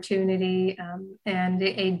social opportunity, and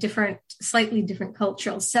a slightly different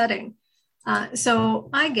cultural setting. So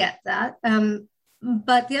I get that.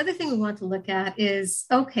 But the other thing we want to look at is,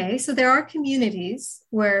 okay, so there are communities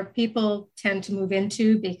where people tend to move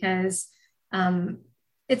into because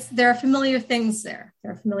there are familiar things there.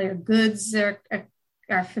 There are familiar goods, there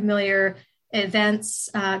are familiar events.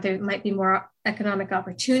 There might be more economic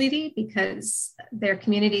opportunity because their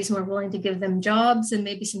community is more willing to give them jobs than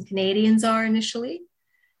maybe some Canadians are initially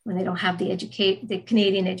when they don't have the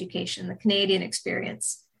Canadian education, the Canadian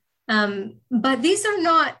experience. But these are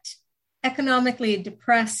not economically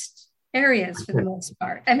depressed areas for the most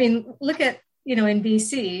part. I mean, look at, in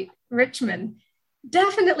BC, Richmond,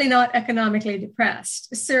 definitely not economically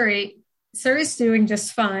depressed. Surrey's doing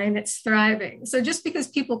just fine. It's thriving. So just because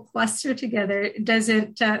people cluster together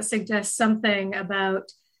doesn't suggest something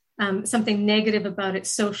about something negative about it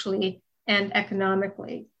socially and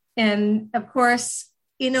economically. And of course,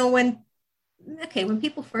 when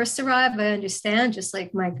people first arrive, I understand, just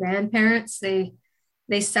like my grandparents,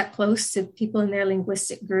 they stuck close to people in their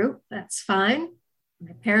linguistic group. That's fine.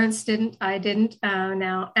 My parents didn't, I didn't.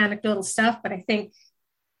 Now, anecdotal stuff, but I think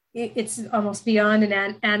it's almost beyond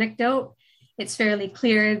an anecdote. It's fairly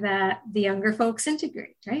clear that the younger folks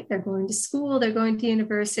integrate, right? They're going to school, they're going to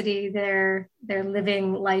university, they're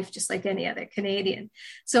living life just like any other Canadian.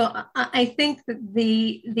 So I think that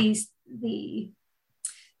the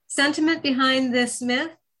sentiment behind this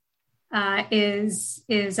myth is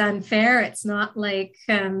unfair. It's not like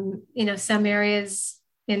some areas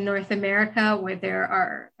in North America where there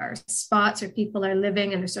are spots where people are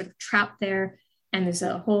living and they're sort of trapped there, and there's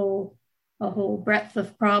a whole breadth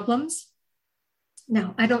of problems.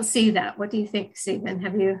 No, I don't see that. What do you think, Stephen?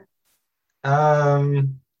 Have you?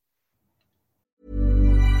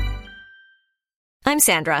 I'm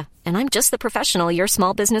Sandra, and I'm just the professional your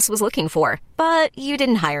small business was looking for. But you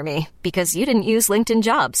didn't hire me because you didn't use LinkedIn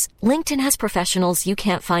Jobs. LinkedIn has professionals you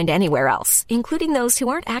can't find anywhere else, including those who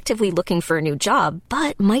aren't actively looking for a new job,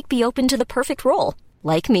 but might be open to the perfect role,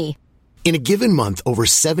 like me. In a given month, over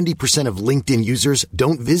 70% of LinkedIn users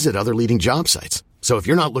don't visit other leading job sites. So if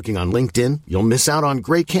you're not looking on LinkedIn, you'll miss out on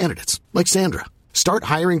great candidates like Sandra. Start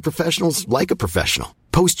hiring professionals like a professional.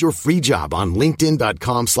 Post your free job on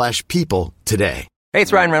linkedin.com/people today. Hey,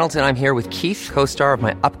 it's Ryan Reynolds, and I'm here with Keith, co-star of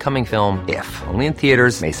my upcoming film, If, only in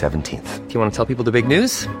theaters May 17th. Do you want to tell people the big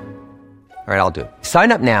news? All right, I'll do it.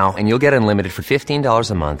 Sign up now and you'll get unlimited for $15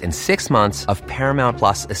 a month and 6 months of Paramount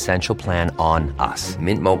Plus Essential Plan on us.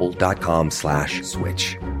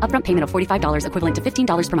 MintMobile.com/switch. Upfront payment of $45 equivalent to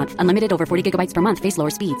 $15 per month. Unlimited over 40 gigabytes per month. Face lower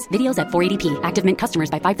speeds. Videos at 480p. Active Mint customers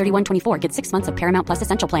by 531.24 get 6 months of Paramount Plus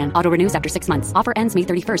Essential Plan. Auto renews after 6 months. Offer ends May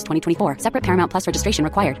 31st, 2024. Separate Paramount Plus registration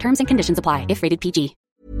required. Terms and conditions apply if rated PG.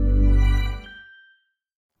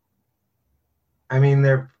 I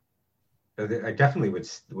mean, I definitely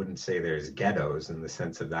wouldn't say there's ghettos in the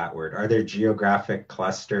sense of that word. Are there geographic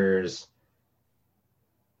clusters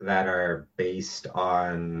that are based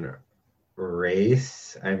on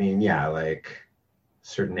race? I mean, yeah, like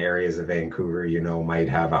certain areas of Vancouver, might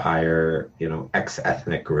have a higher,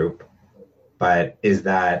 X-ethnic group. But is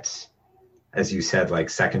that, as you said, like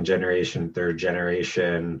second generation, third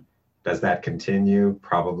generation, does that continue?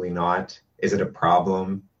 Probably not. Is it a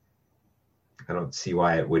problem? I don't see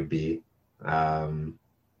why it would be.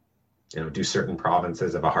 Do certain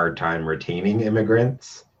provinces have a hard time retaining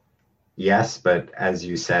immigrants? Yes, but as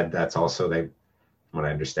you said, that's also, from what I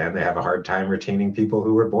understand, they have a hard time retaining people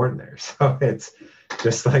who were born there. So it's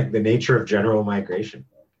just like the nature of general migration.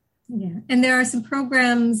 Yeah, and there are some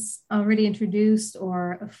programs already introduced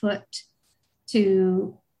or afoot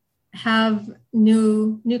to have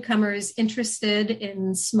newcomers interested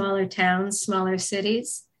in smaller towns, smaller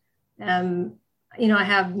cities. I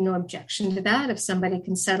have no objection to that. If somebody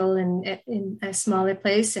can settle in a smaller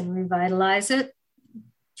place and revitalize it,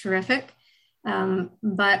 terrific.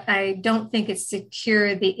 But I don't think it's to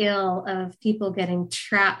cure the ill of people getting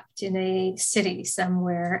trapped in a city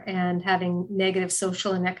somewhere and having negative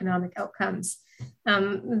social and economic outcomes.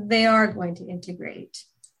 They are going to integrate.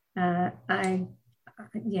 I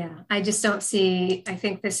just don't see, I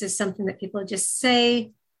think this is something that people just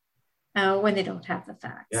say when they don't have the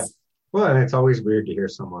facts. Yeah. Well, and it's always weird to hear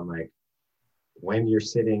someone like, when you're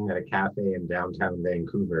sitting at a cafe in downtown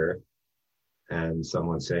Vancouver and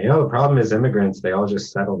someone saying, the problem is immigrants, they all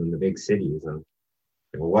just settled in the big cities. And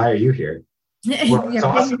well, why are you here? Well, it's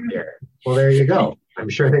awesome here. Well, there you go. I'm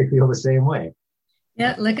sure they feel the same way.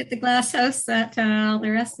 Yeah, look at the glass house that all the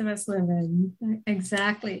rest of us live in.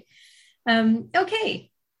 Exactly. Okay,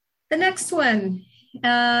 the next one,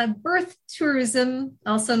 birth tourism,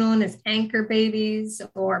 also known as anchor babies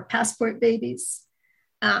or passport babies.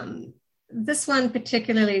 This one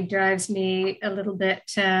particularly drives me a little bit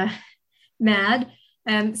mad.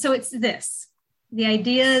 So it's the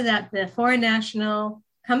idea that the foreign national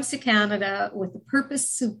comes to Canada with the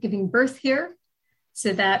purpose of giving birth here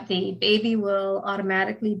so that the baby will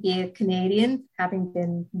automatically be a Canadian, having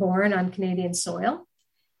been born on Canadian soil.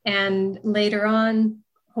 And later on,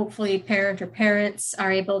 hopefully parent or parents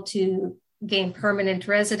are able to gain permanent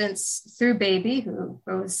residence through baby who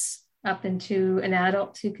grows up into an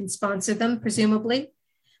adult who can sponsor them, presumably.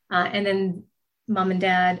 And then mom and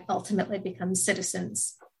dad ultimately become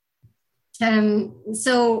citizens.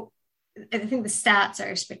 So I think the stats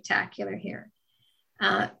are spectacular here.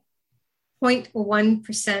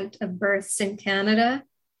 0.1% of births in Canada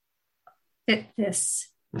fit this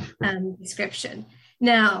description.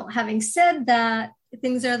 Now, having said that,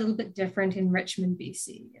 things are a little bit different in Richmond,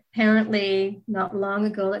 BC. Apparently, not long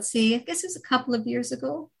ago, let's see, I guess it was a couple of years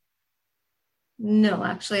ago. No,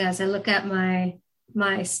 actually, as I look at my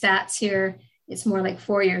stats here, it's more like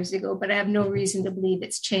 4 years ago, but I have no reason to believe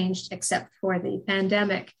it's changed except for the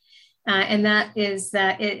pandemic. And that is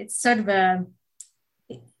that it's sort of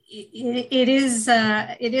it is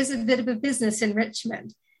a bit of a business in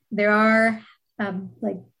Richmond. There are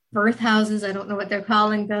like birth houses, I don't know what they're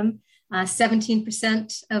calling them.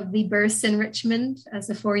 17% of the births in Richmond as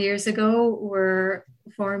of 4 years ago were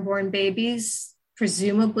foreign-born babies,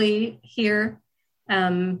 presumably here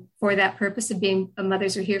for that purpose of being,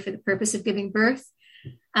 mothers are here for the purpose of giving birth.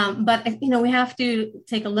 But, we have to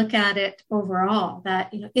take a look at it overall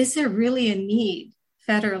that, is there really a need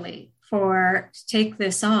federally to take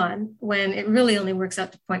this on when it really only works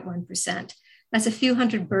out to 0.1%? That's a few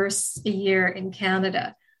hundred births a year in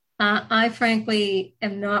Canada. I frankly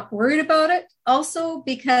am not worried about it. Also,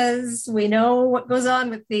 because we know what goes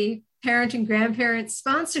on with the parent and grandparent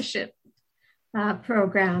sponsorship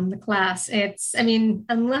program, the class.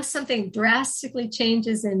 Unless something drastically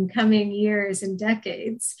changes in coming years and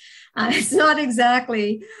decades, it's not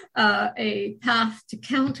exactly a path to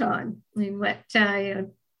count on.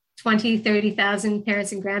 20, 30,000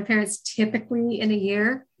 parents and grandparents typically in a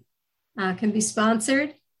year can be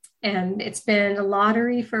sponsored. And it's been a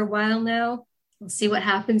lottery for a while now. We'll see what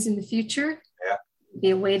happens in the future. Yeah.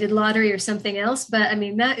 Be a weighted lottery or something else. But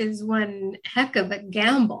that is one heck of a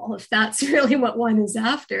gamble if that's really what one is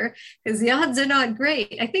after, because the odds are not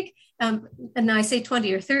great. I think, and I say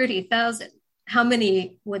 20 or 30,000, how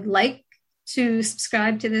many would like to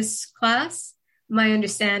subscribe to this class? My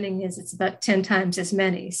understanding is it's about 10 times as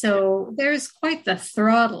many. So there's quite the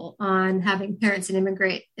throttle on having parents and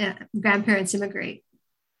grandparents immigrate.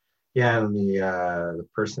 Yeah, and the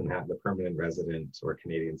person, the permanent resident or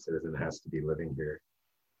Canadian citizen, has to be living here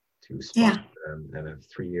to sponsor them and have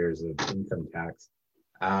 3 years of income tax.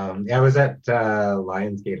 I was at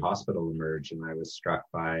Lionsgate Hospital Emerge, and I was struck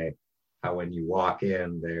by how when you walk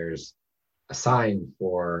in, there's a sign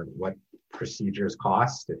for what procedures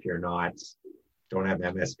cost if you're don't have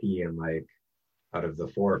MSP, and like out of the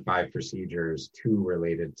 4 or 5 procedures, 2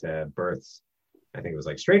 related to births. I think it was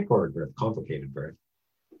like straightforward birth, complicated birth.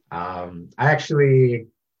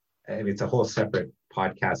 It's a whole separate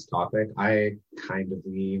podcast topic. I kind of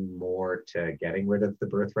lean more to getting rid of the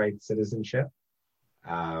birthright citizenship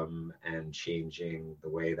and changing the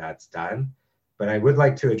way that's done. But I would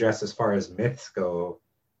like to address, as far as myths go,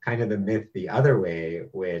 kind of the myth the other way,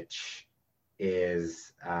 which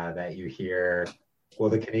is that you hear, well,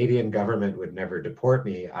 the Canadian government would never deport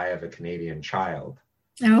me. I have a Canadian child.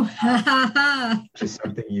 Oh, which is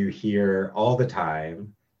something you hear all the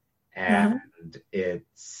time. And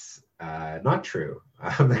it's not true.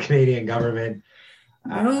 The Canadian government,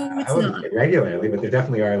 I wouldn't say regularly, but there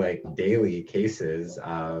definitely are like daily cases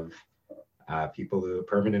of people who are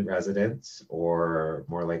permanent residents or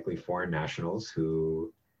more likely foreign nationals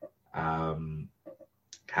who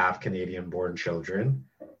have Canadian-born children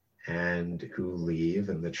and who leave,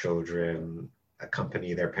 and the children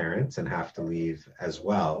accompany their parents and have to leave as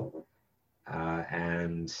well.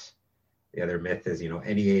 And the other myth is,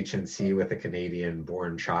 any H&C with a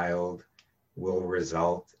Canadian-born child will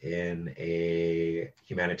result in a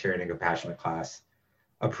humanitarian and compassionate class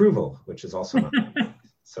approval, which is also not.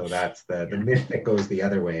 So that's the myth that goes the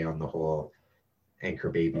other way on the whole anchor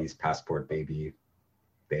babies, passport baby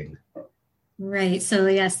thing. Right. So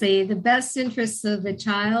yes, the best interests of the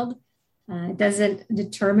child doesn't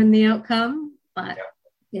determine the outcome, but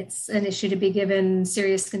it's an issue to be given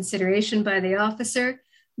serious consideration by the officer.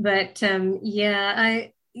 But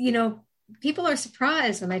people are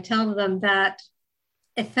surprised when I tell them that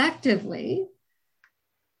effectively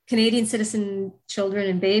Canadian citizen children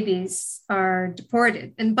and babies are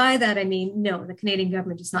deported. And by that, I mean, no, the Canadian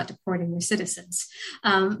government is not deporting their citizens.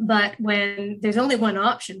 But when there's only one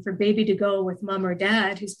option for baby to go with mom or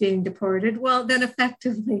dad who's being deported, well, then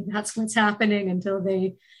effectively that's what's happening until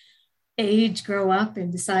they age, grow up,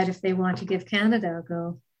 and decide if they want to give Canada a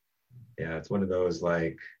go. Yeah, it's one of those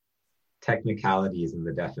like technicalities in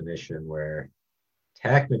the definition where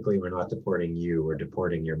technically we're not deporting you, we're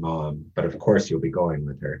deporting your mom, but of course you'll be going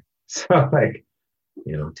with her. So like,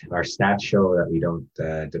 our stats show that we don't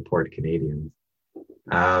deport Canadians.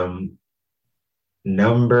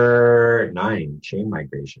 Number 9, chain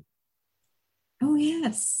migration. Oh,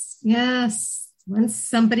 yes. Once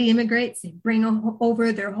somebody immigrates, they bring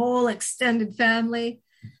over their whole extended family.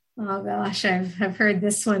 Oh gosh, I've heard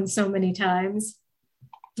this one so many times.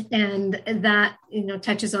 And that,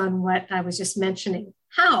 touches on what I was just mentioning.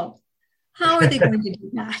 How are they going to do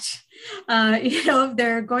that? If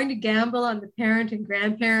they're going to gamble on the parent and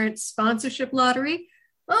grandparent sponsorship lottery,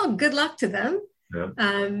 well, good luck to them.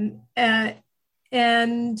 Yeah.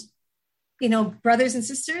 And brothers and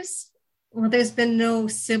sisters, well, there's been no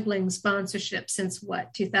sibling sponsorship since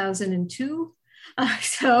 2002.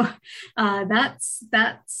 So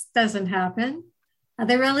that doesn't happen.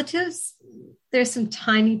 Other relatives, there's some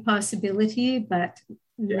tiny possibility, but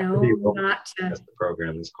no, not. As the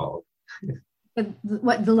program is called.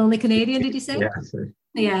 What, the Lonely Canadian, did you say?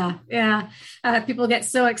 Yeah. Yeah. People get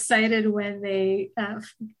so excited when they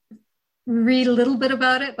read a little bit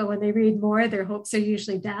about it, but when they read more, their hopes are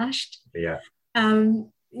usually dashed. Yeah.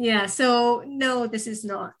 So no, this is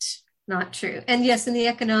not true. And yes, in the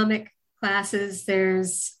economic classes,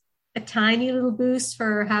 there's a tiny little boost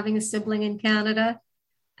for having a sibling in Canada,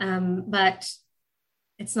 but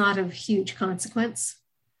it's not of huge consequence.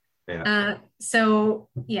 Yeah.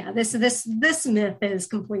 This myth is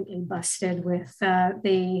completely busted with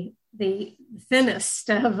the thinnest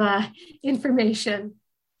of information.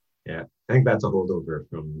 Yeah, I think that's a holdover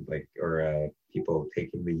from people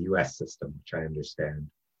taking the U.S. system, which I understand.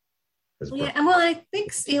 Yeah, well, I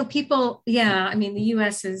think people. Yeah, I mean, the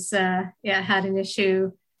U.S. has had an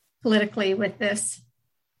issue politically with this,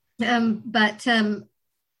 but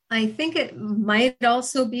I think it might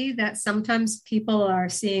also be that sometimes people are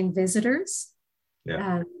seeing visitors,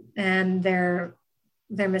 and they're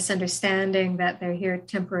misunderstanding that they're here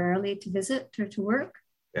temporarily to visit or to work.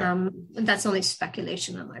 Yeah. That's only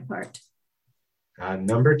speculation on my part.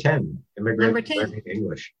 Number 10, immigrants learning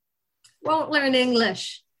English. Won't learn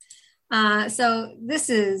English. So this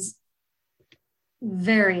is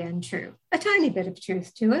very untrue. A tiny bit of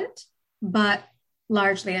truth to it, but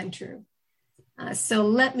largely untrue. So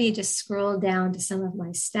let me just scroll down to some of my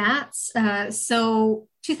stats. So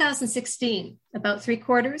 2016, about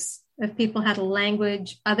 3/4 of people had a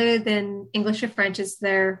language other than English or French as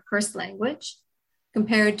their first language,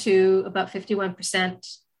 compared to about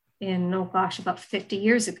 51% about 50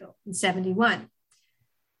 years ago, in 71.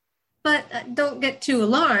 But don't get too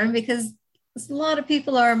alarmed, because a lot of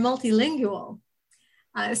people are multilingual.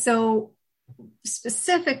 So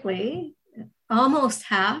specifically, almost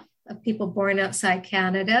half of people born outside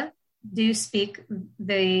Canada do speak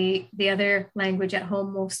the other language at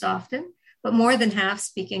home most often, but more than half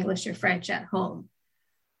speak English or French at home.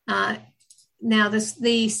 Now, the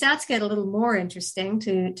stats get a little more interesting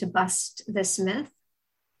to bust this myth.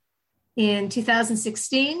 In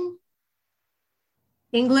 2016,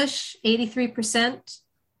 English, 83%,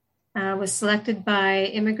 was selected by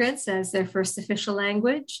immigrants as their first official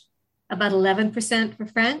language, about 11% for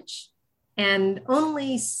French, and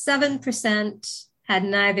only 7% had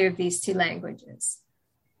neither of these two languages.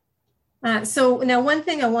 So now one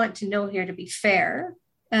thing I want to note here, to be fair,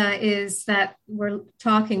 is that we're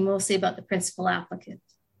talking mostly about the principal applicant,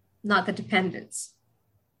 not the dependents.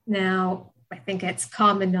 Now, I think it's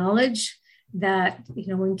common knowledge that,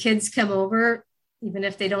 when kids come over, even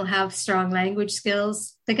if they don't have strong language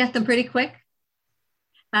skills, they get them pretty quick.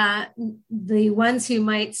 The ones who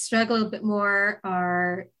might struggle a bit more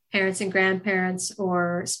are parents and grandparents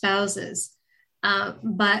or spouses.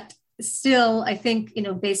 But still, I think,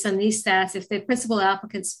 based on these stats, if the principal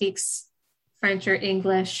applicant speaks French or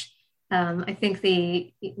English, I think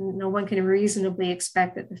no one can reasonably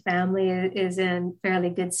expect that the family is in fairly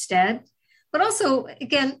good stead. But also,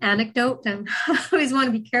 again, anecdote. I always want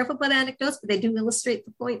to be careful about anecdotes, but they do illustrate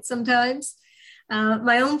the point sometimes.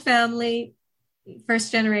 My own family,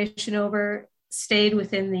 first generation over, stayed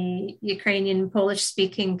within the Ukrainian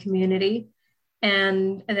Polish-speaking community.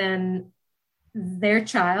 And then their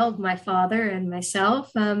child, my father and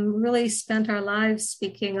myself, really spent our lives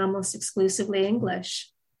speaking almost exclusively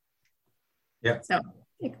English. Yeah. So,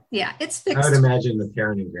 yeah, it's fixed. I would imagine the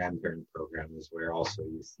parent and grandparent program is where also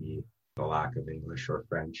you see the lack of English or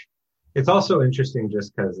French. It's also interesting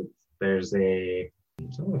just because there's I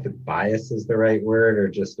don't know if it bias is the right word or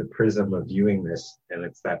just a prism of viewing this. And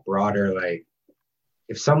it's that broader, like,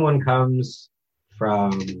 if someone comes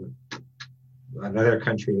from another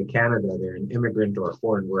country to Canada, they're an immigrant or a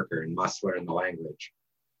foreign worker and must learn the language.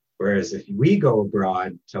 Whereas if we go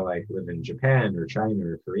abroad to like live in Japan or China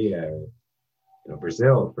or Korea or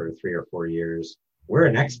Brazil for 3 or 4 years, we're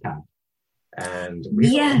an expat. And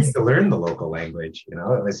we don't need to learn the local language. It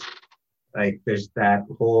was like, there's that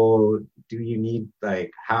whole, do you need,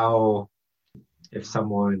 like, how, if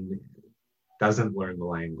someone doesn't learn the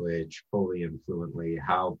language fully and fluently,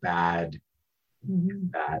 how bad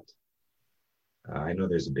that, I know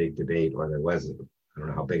there's a big debate, or there was, I don't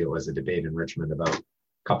know how big it was, a debate in Richmond about a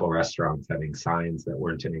couple restaurants having signs that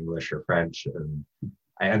weren't in English or French. And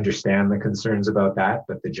I understand the concerns about that,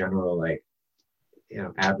 but the general, like,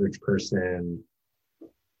 average person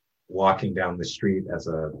walking down the street as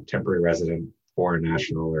a temporary resident, foreign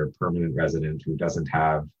national, or permanent resident who doesn't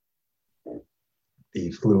have the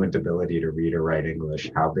fluent ability to read or write English,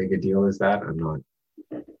 how big a deal is that? I'm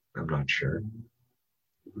not sure.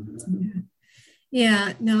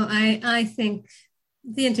 Yeah, no, I think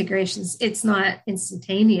the integrations, it's not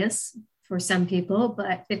instantaneous for some people,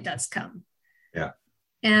 but it does come. Yeah.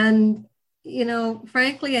 And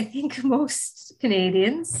frankly, I think most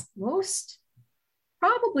Canadians,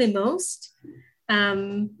 probably most,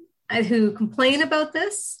 who complain about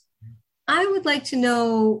this, I would like to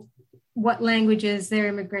know what languages their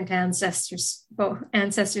immigrant ancestors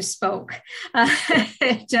spoke.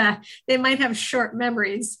 They might have short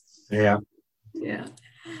memories. Yeah. Yeah.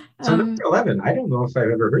 So number 11, I don't know if I've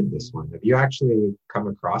ever heard this one. Have you actually come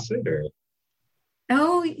across it, or?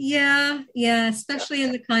 Oh, yeah, especially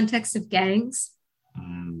in the context of gangs.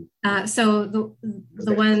 So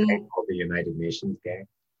the one called the United Nations gang.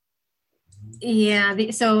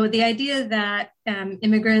 Yeah, so the idea that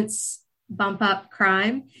immigrants bump up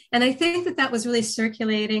crime, and I think that was really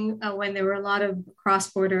circulating when there were a lot of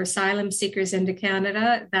cross-border asylum seekers into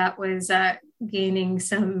Canada. That was gaining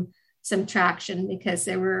some traction because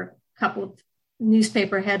there were a couple of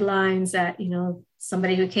newspaper headlines that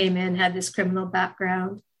somebody who came in had this criminal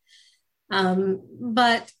background.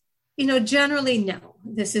 But, generally, no,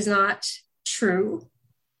 this is not true.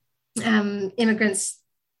 Immigrants,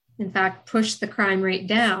 in fact, push the crime rate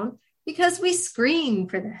down because we screen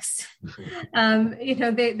for this.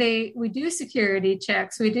 We do security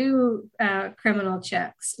checks, we do criminal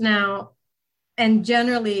checks now, and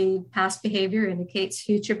generally past behavior indicates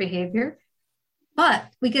future behavior. But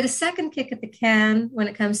we get a second kick at the can when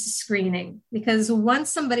it comes to screening, because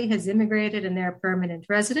once somebody has immigrated and they're a permanent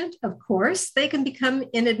resident, of course, they can become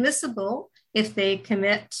inadmissible if they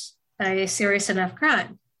commit a serious enough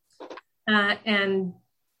crime. And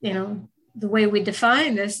the way we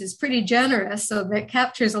define this is pretty generous, so that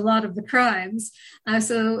captures a lot of the crimes.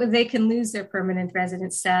 So they can lose their permanent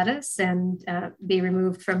resident status and be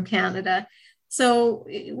removed from Canada. So,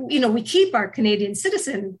 we keep our Canadian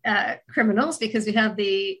citizen criminals because we have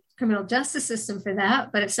the criminal justice system for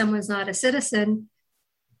that. But if someone's not a citizen,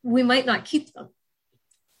 we might not keep them.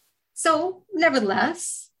 So,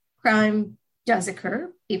 nevertheless, crime does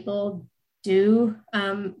occur. People do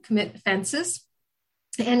commit offenses.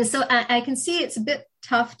 And so I can see it's a bit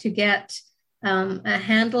tough to get a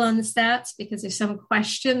handle on the stats because there's some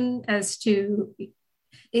question as to,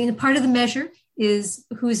 part of the measure is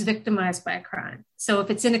who's victimized by a crime. So if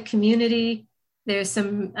it's in a community, there's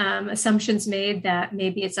some assumptions made that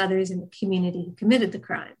maybe it's others in the community who committed the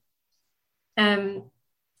crime.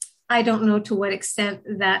 I don't know to what extent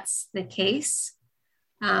that's the case,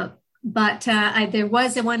 but there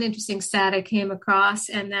was one interesting stat I came across,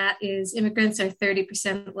 and that is immigrants are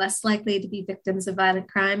 30% less likely to be victims of violent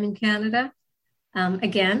crime in Canada.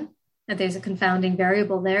 Again, there's a confounding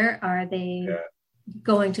variable there. Are they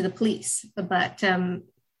going to the police? But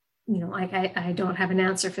I don't have an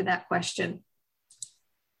answer for that question.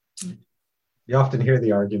 You often hear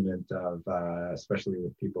the argument of, especially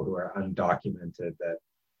with people who are undocumented, that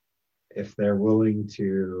if they're willing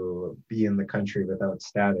to be in the country without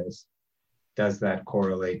status, does that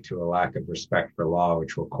correlate to a lack of respect for law,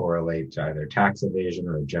 which will correlate to either tax evasion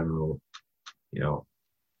or general,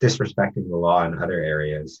 disrespecting the law in other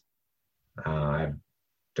areas? I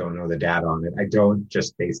don't know the data on it. I don't,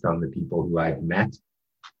 just based on the people who I've met,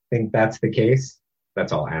 think that's the case.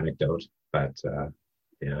 That's all anecdote, but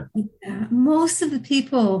yeah. Most of the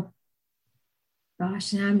people,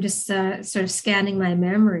 gosh, now I'm just sort of scanning my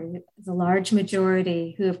memory. The large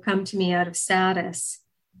majority who have come to me out of status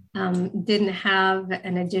didn't have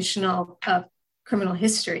an additional criminal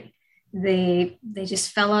history. They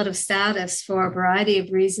just fell out of status for a variety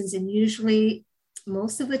of reasons, and usually,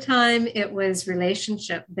 most of the time, it was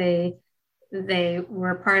relationship. They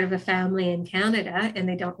were part of a family in Canada, and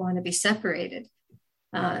they don't want to be separated.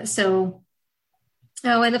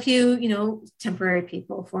 And a few, temporary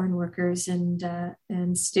people, foreign workers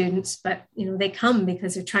and students, but, they come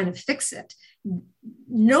because they're trying to fix it.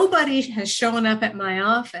 Nobody has shown up at my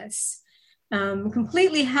office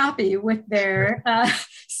completely happy with their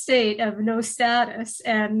state of no status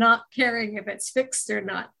and not caring if it's fixed or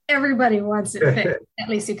not. Everybody wants it fixed, at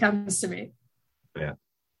least who comes to me. Yeah.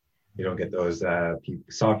 You don't get those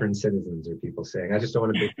sovereign citizens or people saying, I just don't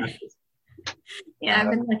want to pay taxes. Yeah, I've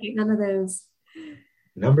been lucky, none of those.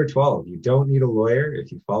 Number 12, you don't need a lawyer.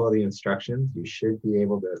 If you follow the instructions, you should be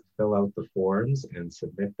able to fill out the forms and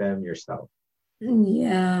submit them yourself.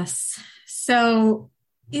 Yes. So,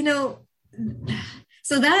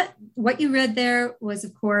 that what you read there was,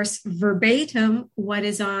 of course, verbatim what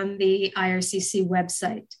is on the IRCC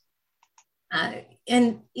website.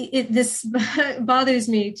 This bothers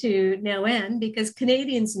me to no end, because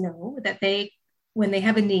Canadians know that when they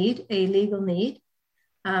have a need, a legal need,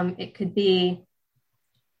 it could be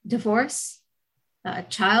divorce,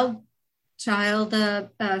 child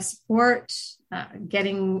support,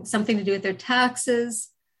 getting something to do with their taxes,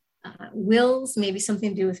 wills, maybe something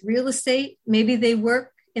to do with real estate. Maybe they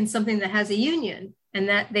work in something that has a union and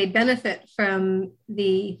that they benefit from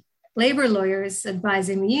the labor lawyers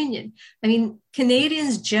advising the union. I mean,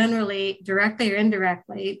 Canadians generally, directly or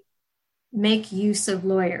indirectly, make use of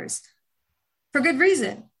lawyers for good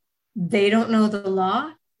reason. They don't know the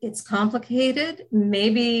law. It's complicated.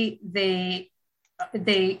 Maybe they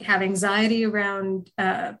have anxiety around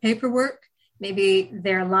paperwork. Maybe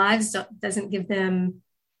their lives doesn't give them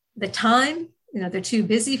the time. They're too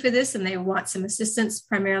busy for this and they want some assistance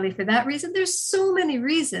primarily for that reason. There's so many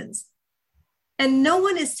reasons. And no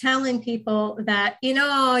one is telling people that, you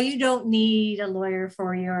don't need a lawyer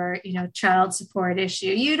for your, child support issue.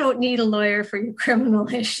 You don't need a lawyer for your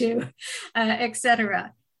criminal issue, et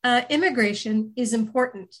cetera. Immigration is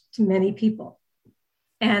important to many people.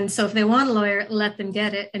 And so if they want a lawyer, let them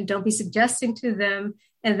get it, and don't be suggesting to them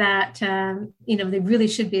that, they really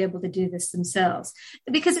should be able to do this themselves,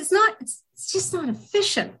 because it's just not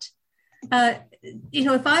efficient.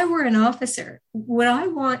 If I were an officer, would I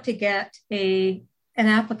want to get an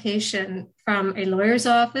application from a lawyer's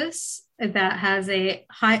office that has a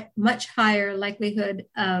much higher likelihood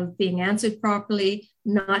of being answered properly,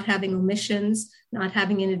 not having omissions, not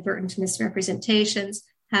having inadvertent misrepresentations,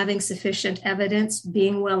 having sufficient evidence,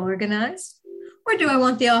 being well organized? Or do I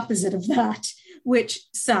want the opposite of that, which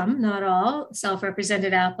some, not all,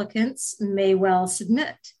 self-represented applicants may well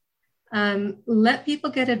submit? Let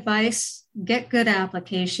people get advice, get good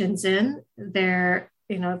applications in. The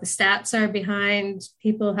stats are behind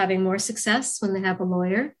people having more success when they have a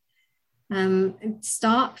lawyer.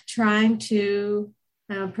 Stop trying to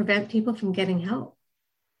prevent people from getting help.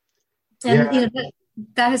 And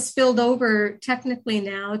that has spilled over technically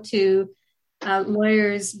now to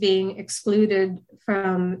lawyers being excluded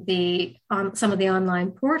from some of the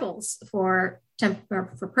online portals for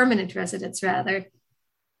permanent residents, rather.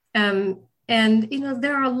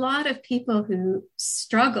 There are a lot of people who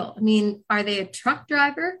struggle. I mean, are they a truck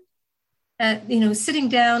driver? Sitting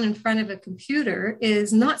down in front of a computer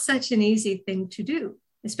is not such an easy thing to do,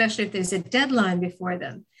 especially if there's a deadline before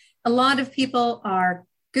them. A lot of people are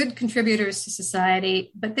good contributors to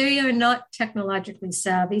society, but they are not technologically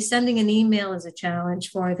savvy. Sending an email is a challenge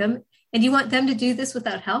for them. And you want them to do this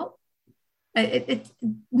without help?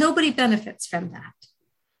 Nobody benefits from that.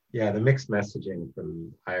 Yeah, the mixed messaging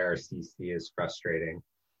from IRCC is frustrating.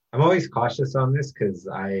 I'm always cautious on this because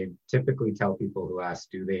I typically tell people who ask,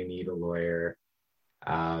 do they need a lawyer,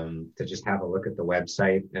 to just have a look at the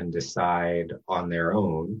website and decide on their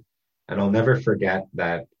own. And I'll never forget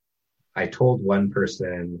that I told one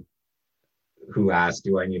person who asked,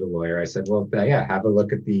 "Do I need a lawyer?" I said, "Well, yeah, have a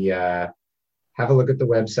look at the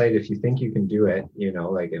website. If you think you can do it,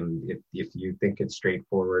 like, and if you think it's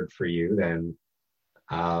straightforward for you, then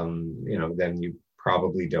then you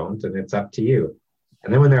probably don't, and it's up to you."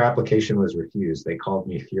 And then when their application was refused, they called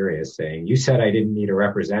me furious, saying, "You said I didn't need a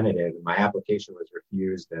representative, and my application was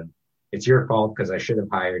refused, and it's your fault because I should have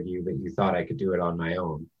hired you, but you thought I could do it on my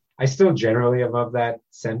own." I still generally am of that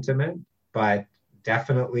sentiment, but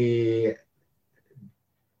definitely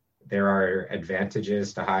there are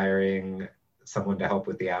advantages to hiring someone to help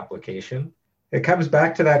with the application. It comes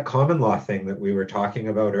back to that common law thing that we were talking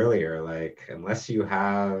about earlier. Like, unless you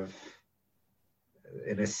have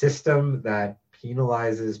in a system that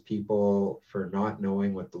penalizes people for not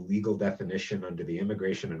knowing what the legal definition under the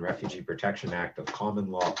Immigration and Refugee Protection Act of common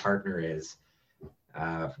law partner is,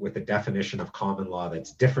 with a definition of common law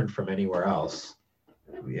that's different from anywhere else,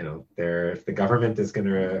 if the government is going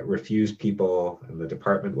to refuse people, and the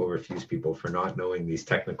department will refuse people for not knowing these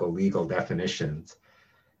technical legal definitions,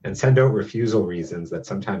 and send out refusal reasons that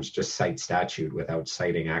sometimes just cite statute without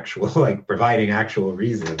citing actual, like providing actual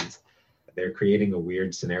reasons, they're creating a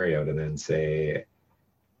weird scenario to then say,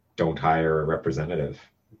 don't hire a representative.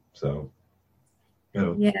 So,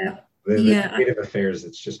 the state of affairs,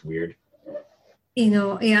 it's just weird.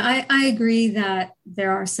 I agree that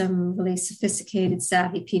there are some really sophisticated,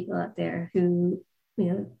 savvy people out there who,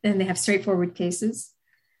 and they have straightforward cases,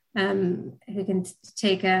 who can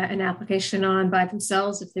take an application on by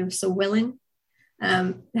themselves if they're so willing.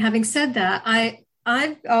 Having said that,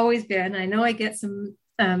 I've always been, I know I get some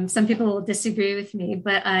people will disagree with me,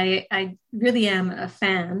 but I really am a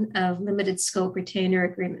fan of limited scope retainer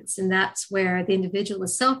agreements. And that's where the individual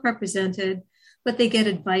is self-represented, but they get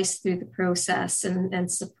advice through the process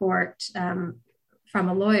and support from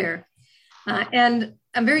a lawyer. And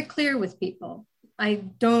I'm very clear with people. I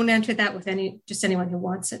don't enter that with just anyone who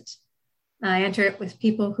wants it. I enter it with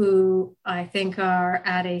people who I think are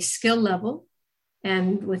at a skill level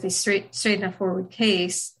and with a straight enough forward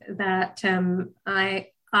case that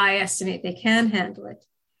I estimate they can handle it.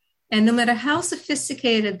 And no matter how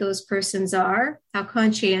sophisticated those persons are, how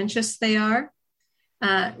conscientious they are,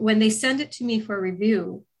 when they send it to me for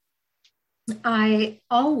review,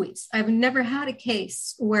 I've never had a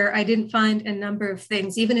case where I didn't find a number of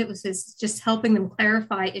things, even if it was just helping them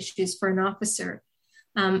clarify issues for an officer.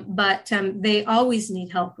 But they always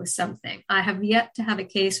need help with something. I have yet to have a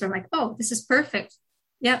case where I'm like, oh, this is perfect.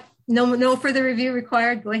 Yep. No further review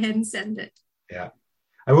required. Go ahead and send it. Yeah.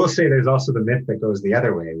 I will say there's also the myth that goes the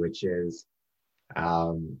other way, which is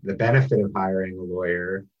the benefit of hiring a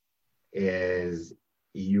lawyer is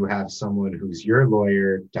you have someone who's your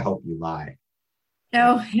lawyer to help you lie.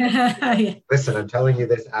 Oh, yeah. Listen, I'm telling you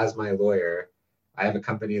this as my lawyer. I have a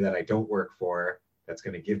company that I don't work for that's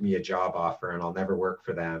going to give me a job offer and I'll never work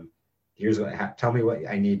for them. Tell me what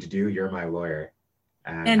I need to do. You're my lawyer.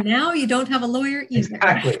 And now you don't have a lawyer either.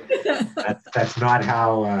 Exactly. That's not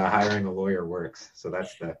how hiring a lawyer works. So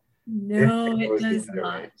that's the... No, it does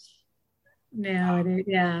not. No,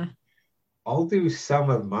 yeah. I'll do some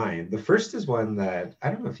of mine. The first is one that, I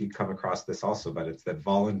don't know if you come across this also, but it's that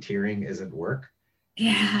volunteering isn't work.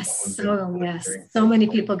 Yes. So many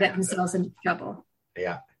people get themselves into trouble.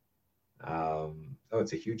 Yeah.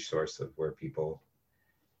 It's a huge source of where people,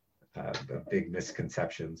 the big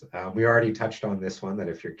misconceptions. We already touched on this one, that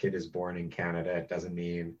if your kid is born in Canada, it doesn't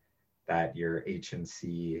mean that your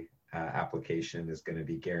H&C application is going to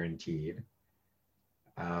be guaranteed.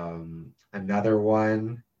 Another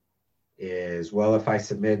one is, well, if I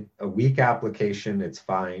submit a weak application, it's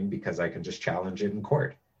fine because I can just challenge it in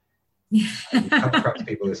court. You come across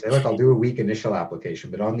people who say, look, I'll do a weak initial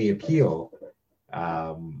application, but on the appeal,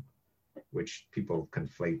 which people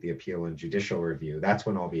conflate the appeal and judicial review, that's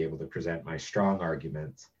when I'll be able to present my strong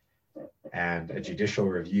arguments. And a judicial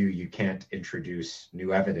review, you can't introduce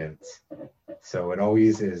new evidence. So it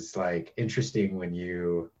always is like interesting when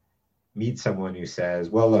you meet someone who says,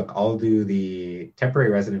 well, look, I'll do the temporary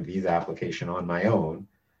resident visa application on my own,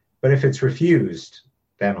 but if it's refused,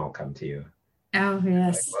 then I'll come to you. Oh,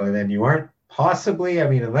 yes. Like, well, then you aren't possibly,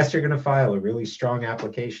 unless you're going to file a really strong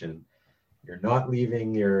application, you're not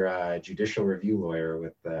leaving your judicial review lawyer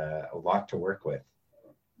with a lot to work with.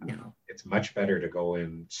 No. It's much better to go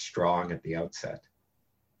in strong at the outset.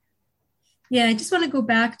 Yeah, I just want to go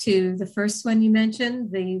back to the first one you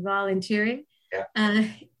mentioned, the volunteering. Yeah.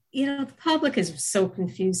 The public is so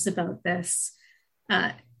confused about this.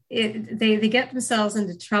 They get themselves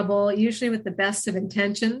into trouble, usually with the best of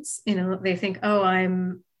intentions. They think, oh,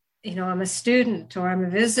 I'm a student or I'm a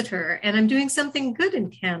visitor and I'm doing something good in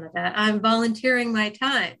Canada. I'm volunteering my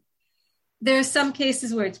time. There are some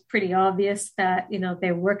cases where it's pretty obvious that,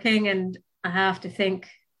 they're working, and I have to think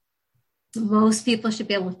most people should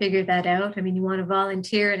be able to figure that out. I mean, you want to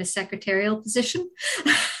volunteer in a secretarial position,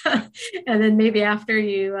 and then maybe after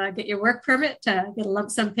you get your work permit, get a lump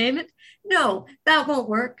sum payment. No, that won't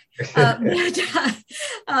work. But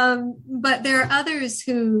there are others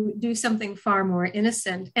who do something far more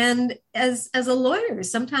innocent. And as a lawyer,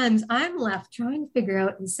 sometimes I'm left trying to figure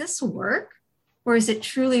out, is this work or is it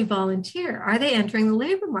truly volunteer? Are they entering the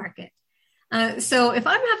labor market? So if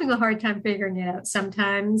I'm having a hard time figuring it out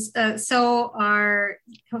sometimes, so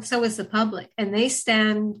is the public, and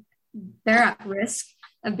they're at risk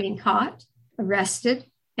of being caught, arrested,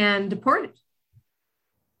 and deported.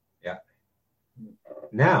 Yeah.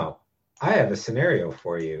 Now, I have a scenario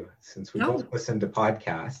for you, since we both listen to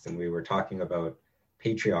podcasts and we were talking about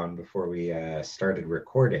Patreon before we started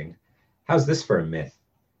recording. How's this for a myth?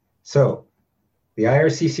 So, the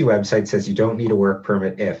IRCC website says you don't need a work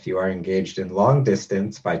permit if you are engaged in long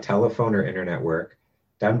distance by telephone or internet work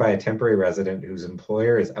done by a temporary resident whose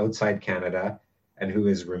employer is outside Canada and who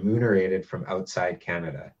is remunerated from outside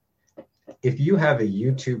Canada. If you have a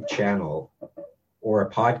YouTube channel or a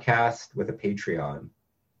podcast with a Patreon,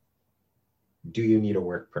 do you need a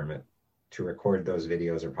work permit to record those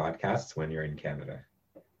videos or podcasts when you're in Canada?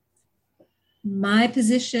 My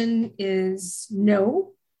position is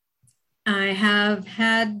no. I have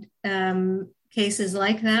had cases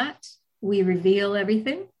like that. We reveal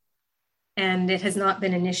everything, and it has not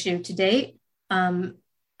been an issue to date.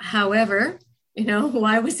 However,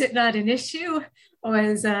 why was it not an issue?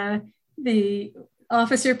 Was the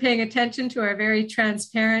officer paying attention to our very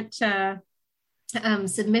transparent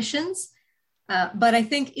submissions? But I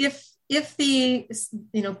think if the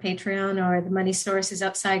Patreon or the money source is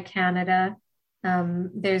outside Canada,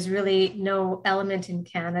 there's really no element in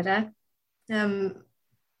Canada.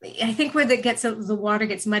 I think where the water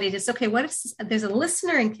gets muddied is, okay, what if there's a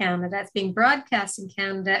listener in Canada, it's being broadcast in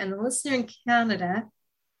Canada, and the listener in Canada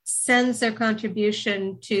sends their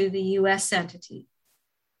contribution to the US entity?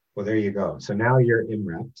 Well, there you go. So now you're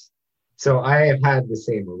IMREPs. So I have had the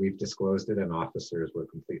same, where we've disclosed it and officers were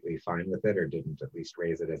completely fine with it, or didn't at least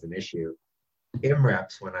raise it as an issue.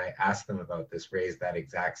 IMREPs, when I asked them about this, raised that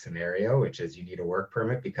exact scenario, which is you need a work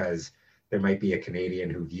permit because there might be a Canadian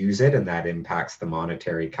who views it and that impacts the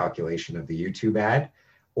monetary calculation of the YouTube ad,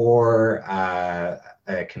 or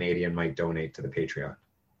a Canadian might donate to the Patreon.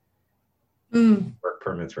 Work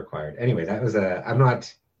permits required. Anyway, that was I'm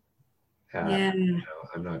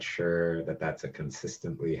not sure that that's a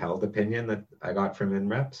consistently held opinion that I got from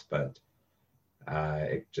INREPs, but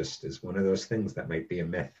it just is one of those things that might be a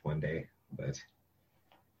myth one day, but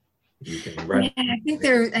you can run. Yeah, I think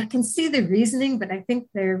I can see the reasoning, but I think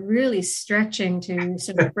they're really stretching to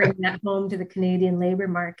sort of bring that home to the Canadian labor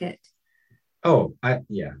market.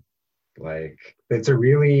 Like it's a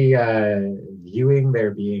really viewing there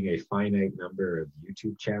being a finite number of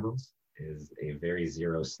YouTube channels is a very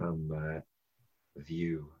zero-sum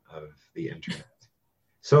view of the internet.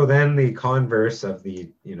 So then the converse of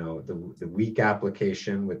the weak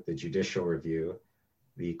application with the judicial review,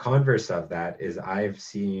 the converse of that is I've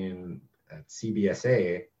seen at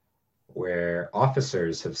CBSA where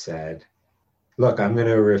officers have said, look, I'm going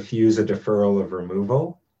to refuse a deferral of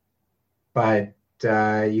removal, but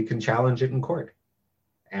you can challenge it in court.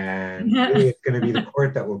 And really it's going to be the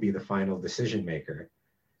court that will be the final decision maker.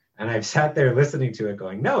 And I've sat there listening to it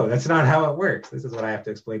going, no, that's not how it works. This is what I have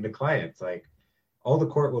to explain to clients. Like, all the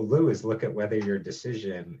court will do is look at whether your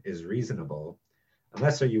decision is reasonable.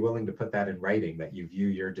 Unless are you willing to put that in writing, that you view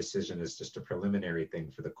your decision as just a preliminary thing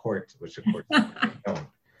for the court, which the court don't.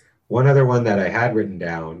 One other one that I had written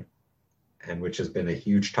down, and which has been a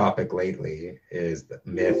huge topic lately, is the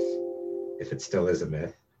myth, if it still is a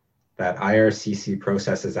myth, that IRCC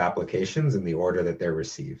processes applications in the order that they're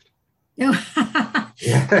received.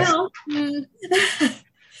 Yes. Well,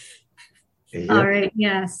 all right.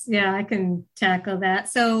 Yes. Yeah, I can tackle that.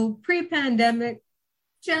 So pre-pandemic,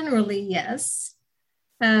 generally, yes.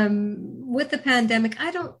 With the pandemic,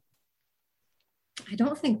 I don't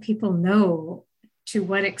think people know to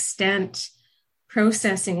what extent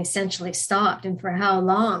processing essentially stopped and for how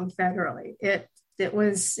long federally. It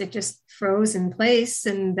just froze in place,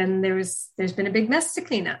 and then there's been a big mess to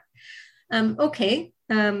clean up.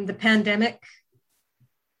 The pandemic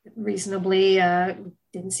reasonably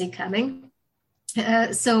didn't see coming.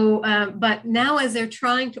 But now as they're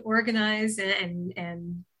trying to organize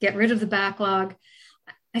and get rid of the backlog,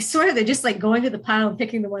 they're just like going to the pile and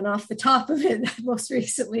picking the one off the top of it that most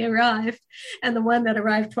recently arrived. And the one that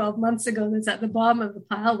arrived 12 months ago that's at the bottom of the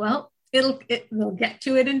pile, well, we'll get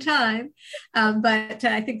to it in time. But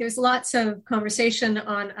I think there's lots of conversation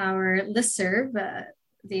on our listserv,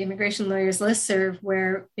 the immigration lawyers listserv,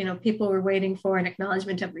 where people were waiting for an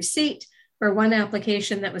acknowledgement of receipt for one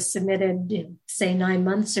application that was submitted, say 9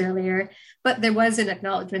 months earlier, but there was an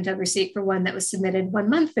acknowledgement of receipt for one that was submitted 1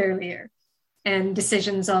 month earlier, and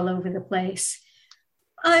decisions all over the place.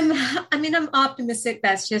 I'm optimistic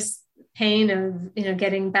that's just pain of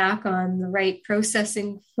getting back on the right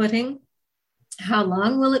processing footing. How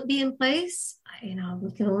long will it be in place?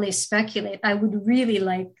 We can only speculate. I would really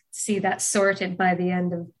like to see that sorted by the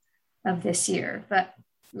end of this year, but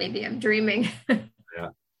maybe I'm dreaming. Yeah.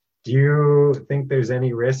 Do you think there's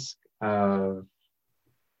any risk of,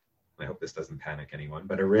 I hope this doesn't panic anyone,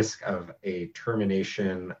 but a risk of a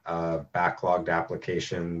termination of backlogged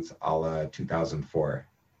applications a la 2004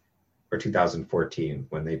 or 2014,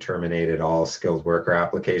 when they terminated all skilled worker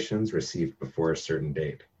applications received before a certain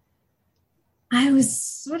date? I was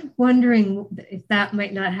sort of wondering if that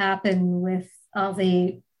might not happen with all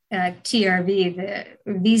the TRV,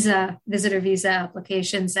 the visitor visa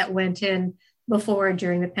applications that went in before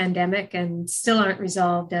during the pandemic and still aren't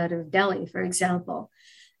resolved out of Delhi, for example.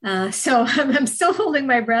 So I'm still holding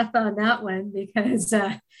my breath on that one because,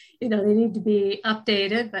 they need to be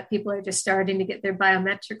updated, but people are just starting to get their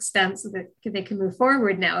biometric stamps so that they can move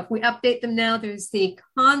forward now. If we update them now, there's the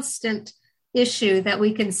constant issue that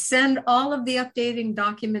we can send all of the updating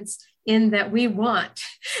documents in that we want.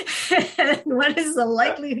 And what is the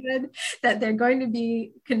likelihood that they're going to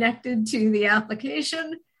be connected to the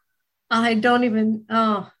application? I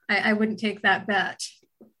wouldn't take that bet.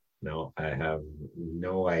 No, I have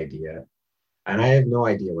no idea. And I have no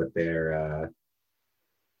idea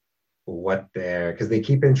because they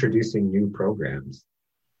keep introducing new programs.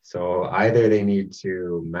 So either they need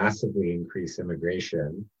to massively increase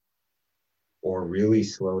immigration or really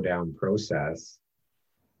slow down process,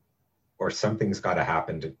 or something's got to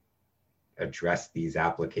happen to address these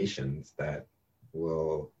applications that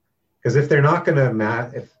will, because if they're not going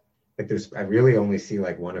to I really only see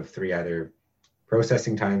like one of three: either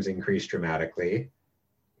processing times increase dramatically,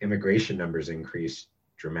 immigration numbers increase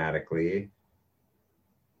dramatically,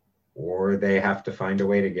 or they have to find a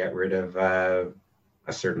way to get rid of a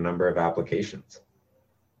certain number of applications.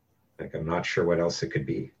 Like, I'm not sure what else it could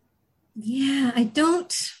be. Yeah, I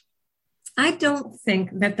don't think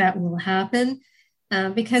that will happen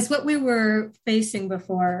because what we were facing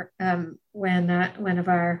before when one of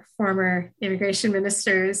our former immigration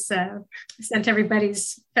ministers sent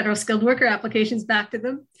everybody's federal skilled worker applications back to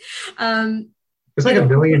them. It's like 1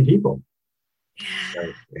 billion people.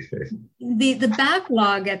 The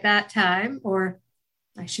backlog at that time, or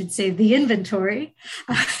I should say the inventory,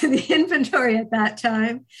 at that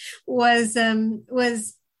time was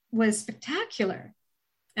spectacular.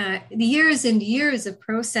 The years and years of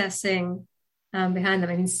processing behind them.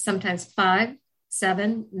 I mean, sometimes 5,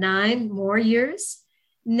 7, 9 more years.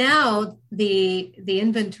 Now the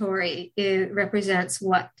inventory represents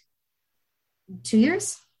what? 2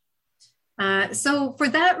 years? So for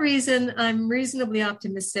that reason, I'm reasonably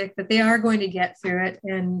optimistic that they are going to get through it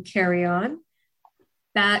and carry on.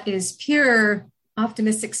 That is pure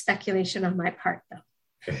optimistic speculation on my part, though.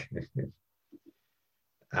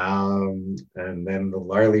 And then the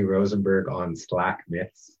Larley Rosenberg on Slack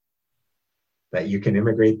myths, that you can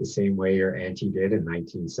immigrate the same way your auntie did in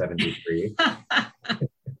 1973.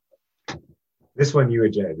 This one you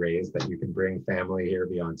had raised, that you can bring family here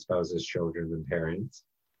beyond spouses, children, and parents.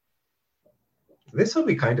 This one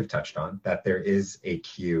we kind of touched on, that there is a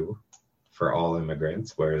queue for all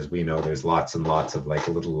immigrants, whereas we know there's lots and lots of like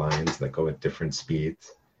little lines that go at different speeds.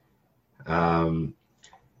 And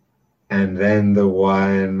then the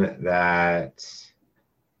one that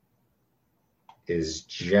is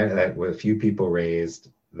that a few people raised,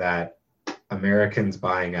 that Americans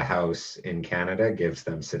buying a house in Canada gives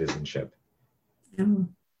them citizenship. Oh.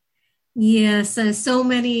 Yes, so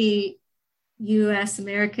many U.S.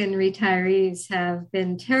 American retirees have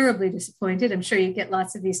been terribly disappointed. I'm sure you get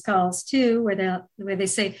lots of these calls too, where they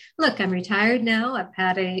say, "Look, I'm retired now. I've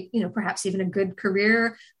had perhaps even a good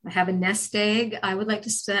career. I have a nest egg. I would like to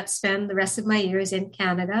spend the rest of my years in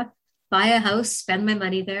Canada, buy a house, spend my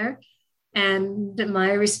money there." And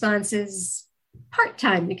my response is,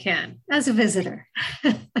 part-time you can, as a visitor.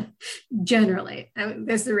 Generally,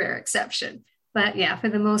 there's the rare exception. But yeah, for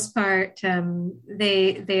the most part,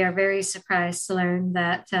 they are very surprised to learn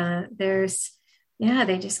that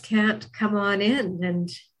they just can't come on in, and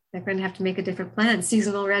they're going to have to make a different plan.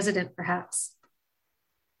 Seasonal resident, perhaps.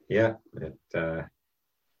 Yeah,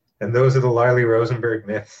 and those are the Larley Rosenberg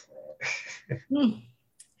myths.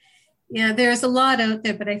 Yeah, there's a lot out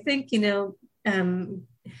there, but I think, I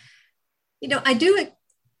do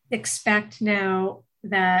expect now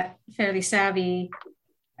that fairly savvy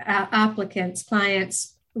applicants,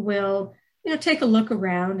 clients will, take a look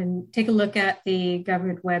around and take a look at the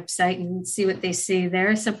government website and see what they see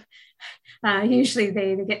there. So usually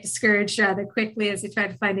they get discouraged rather quickly as they try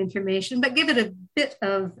to find information, but give it a bit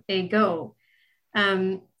of a go.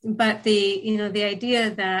 But the idea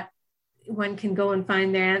that one can go and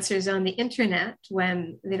find their answers on the internet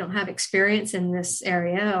when they don't have experience in this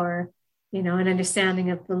area or, an understanding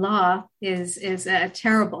of the law is a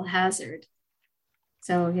terrible hazard.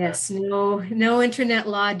 So yes, no internet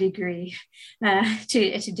law degree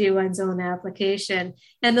to do one's own application.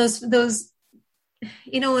 And those,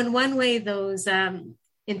 in one way, those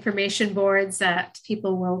information boards that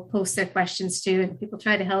people will post their questions to and people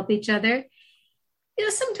try to help each other.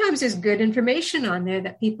 Sometimes there's good information on there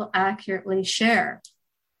that people accurately share.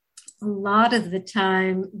 A lot of the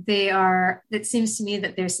time it seems to me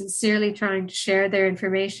that they're sincerely trying to share their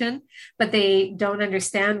information, but they don't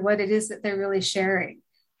understand what it is that they're really sharing.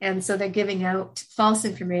 And so they're giving out false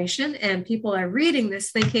information and people are reading this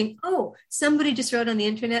thinking, oh, somebody just wrote on the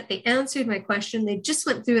internet, they answered my question, they just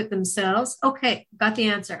went through it themselves. Okay, got the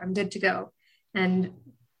answer, I'm good to go. And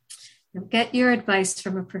get your advice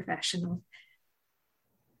from a professional.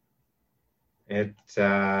 That's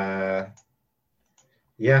the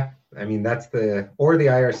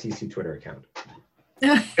IRCC Twitter account.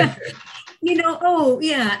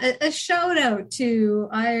 A shout out to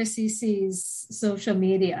IRCC's social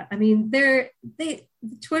media. I mean, the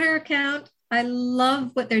Twitter account, I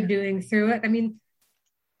love what they're doing through it. I mean,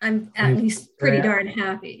 I'm at least pretty darn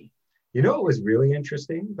happy. It was really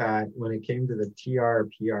interesting that when it came to the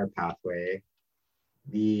TR-PR pathway,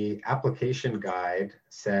 the application guide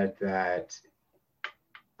said that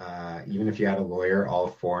even if you had a lawyer, all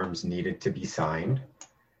forms needed to be signed.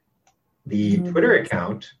 The Twitter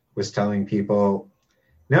account was telling people,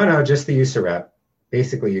 no, just the use of rep.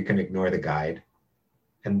 Basically, you can ignore the guide.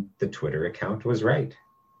 And the Twitter account was right.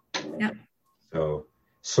 Yeah. So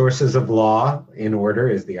sources of law in order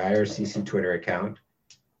is the IRCC Twitter account,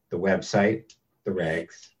 the website, the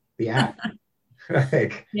regs, the app.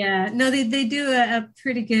 They do a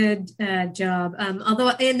pretty good job.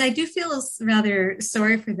 And I do feel rather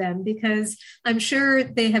sorry for them because I'm sure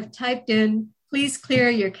they have typed in, please clear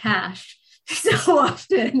your cache so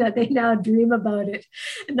often that they now dream about it,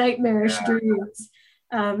 nightmarish dreams.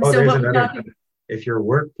 If your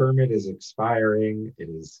work permit is expiring,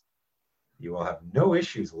 you will have no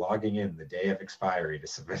issues logging in the day of expiry to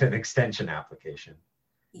submit an extension application.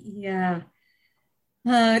 Yeah.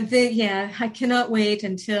 I cannot wait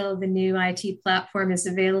until the new IT platform is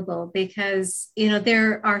available because,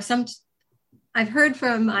 there are I've heard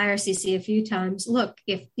from IRCC a few times, look,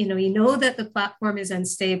 if, you know that the platform is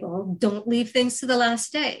unstable, don't leave things to the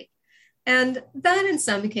last day. And that in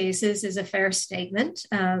some cases is a fair statement,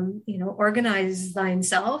 organize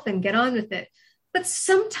thyself and get on with it. But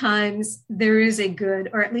sometimes there is a good,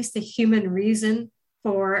 or at least a human reason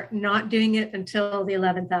for not doing it until the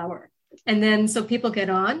 11th hour. And then so people get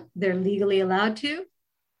on, they're legally allowed to,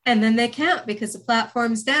 and then they can't because the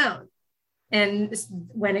platform's down. And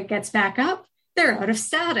when it gets back up, they're out of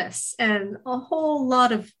status. And a whole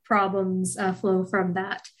lot of problems flow from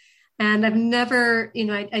that. And I've never,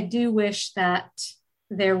 I do wish that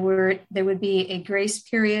there would be a grace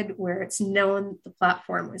period where it's known the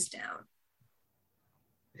platform was down.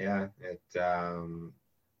 Yeah,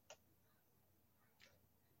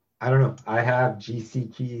 I don't know. I have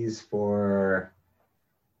GC keys for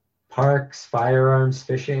parks, firearms,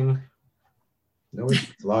 fishing. No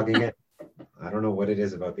issues logging in. I don't know what it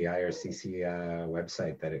is about the IRCC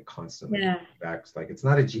website that it constantly backs. Like it's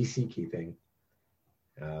not a GC key thing.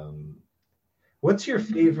 What's your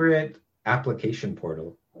favorite application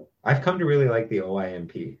portal? I've come to really like the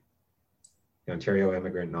OIMP, the Ontario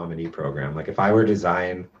Immigrant Nominee Program. Like if I were to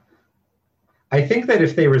design, I think that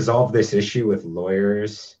if they resolve this issue with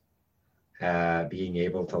lawyers being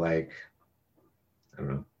able to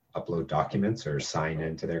upload documents or sign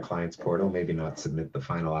into their client's portal, maybe not submit the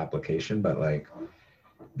final application, but like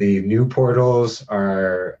the new portals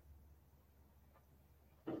are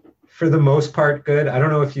for the most part good. I don't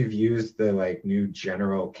know if you've used the new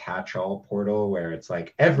general catch-all portal where it's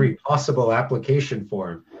like every possible application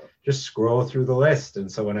form, just scroll through the list.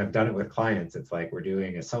 And so when I've done it with clients, it's like we're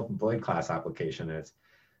doing a self-employed class application and it's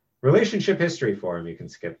relationship history form, you can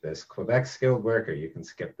skip this. Quebec skilled worker, you can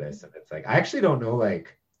skip this. And it's like, I actually don't know,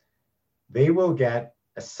 they will get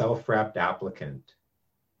a self-repped applicant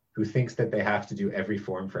who thinks that they have to do every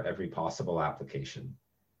form for every possible application.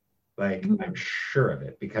 Like, I'm sure of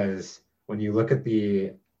it, because when you look at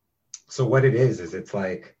so what it is it's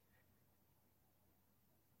like,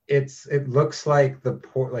 it looks like the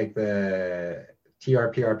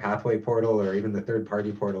TRPR pathway portal, or even the third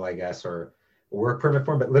party portal, I guess, or work permit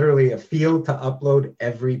form, but literally a field to upload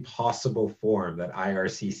every possible form that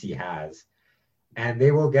IRCC has. And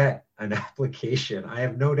they will get an application, I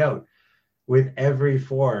have no doubt, with every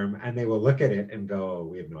form, and they will look at it and go,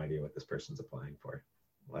 we have no idea what this person's applying for.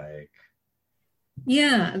 Like,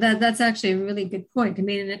 yeah, that's actually a really good point. I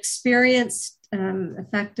mean, an experienced,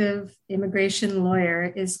 effective immigration lawyer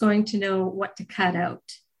is going to know what to cut out.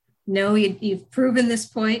 No, you've proven this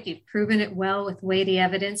point. You've proven it well with weighty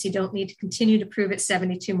evidence. You don't need to continue to prove it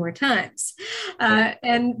 72 more times.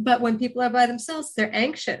 But when people are by themselves, they're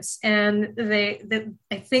anxious, and I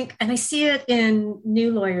think, and I see it in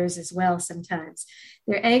new lawyers as well. Sometimes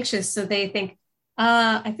they're anxious, so they think,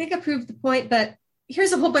 I think I proved the point, but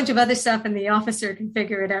here's a whole bunch of other stuff, and the officer can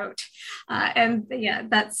figure it out. And yeah,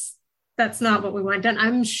 that's not what we want done.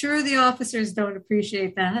 I'm sure the officers don't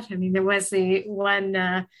appreciate that. I mean, there was the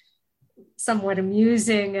one somewhat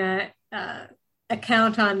amusing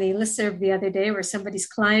account on the listserv the other day where somebody's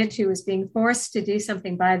client who was being forced to do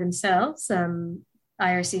something by themselves,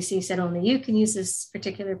 IRCC said only you can use this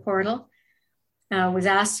particular portal, was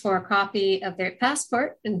asked for a copy of their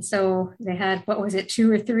passport. And so they had,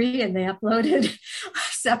 2 or 3, and they uploaded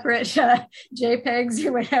separate JPEGs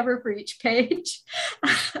or whatever for each page.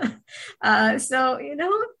 So,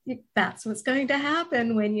 that's what's going to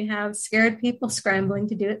happen when you have scared people scrambling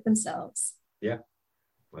to do it themselves. Yeah.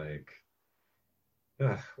 Like,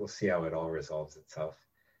 we'll see how it all resolves itself.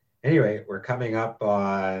 Anyway, we're coming up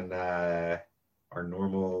on the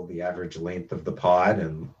average length of the pod,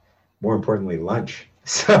 and more importantly, lunch.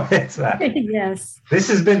 So it's yes. This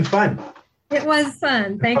has been fun. It was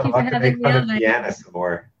fun. Thank you for having me on. Deanna some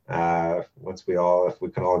more. If we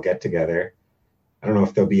can all get together. I don't know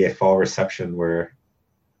if there'll be a fall reception where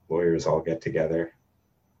lawyers all get together,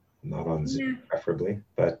 not on Zoom preferably,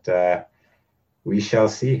 but we shall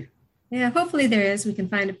see. Yeah, hopefully there is. We can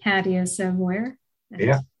find a patio somewhere.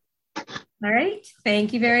 Yeah. All right.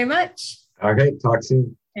 Thank you very much. All right. Talk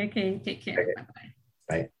soon. Okay. Take care. Okay. Bye-bye.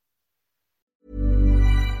 Bye.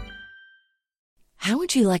 How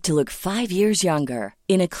would you like to look 5 years younger?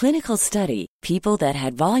 In a clinical study, people that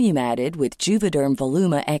had volume added with Juvederm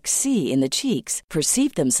Voluma XC in the cheeks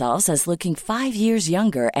perceived themselves as looking 5 years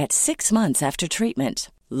younger at 6 months after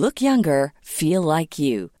treatment. Look younger, feel like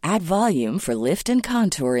you. Add volume for lift and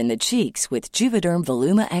contour in the cheeks with Juvederm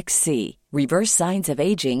Voluma XC. Reverse signs of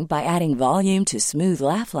aging by adding volume to smooth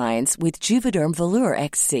laugh lines with Juvederm Volure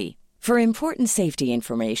XC. For important safety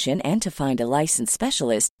information and to find a licensed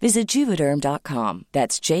specialist, visit Juvederm.com.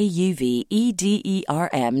 That's JUVEDERM.com.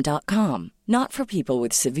 Not for people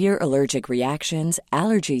with severe allergic reactions,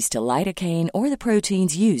 allergies to lidocaine, or the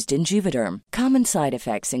proteins used in Juvederm. Common side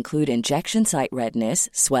effects include injection site redness,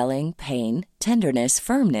 swelling, pain, tenderness,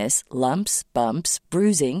 firmness, lumps, bumps,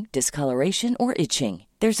 bruising, discoloration, or itching.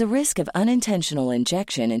 There's a risk of unintentional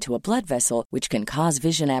injection into a blood vessel, which can cause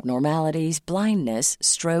vision abnormalities, blindness,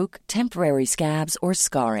 stroke, temporary scabs, or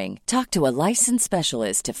scarring. Talk to a licensed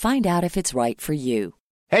specialist to find out if it's right for you.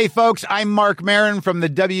 Hey, folks, I'm Mark Maron from the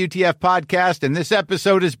WTF Podcast, and this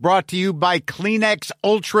episode is brought to you by Kleenex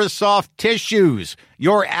Ultra Soft Tissues,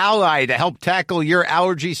 your ally to help tackle your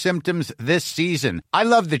allergy symptoms this season. I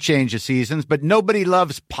love the change of seasons, but nobody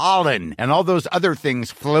loves pollen and all those other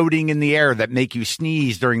things floating in the air that make you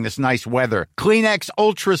sneeze during this nice weather. Kleenex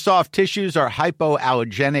Ultra Soft Tissues are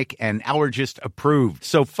hypoallergenic and allergist approved,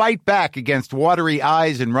 so fight back against watery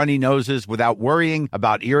eyes and runny noses without worrying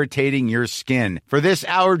about irritating your skin. For this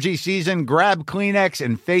allergy season, grab Kleenex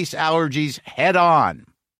and face allergies head on.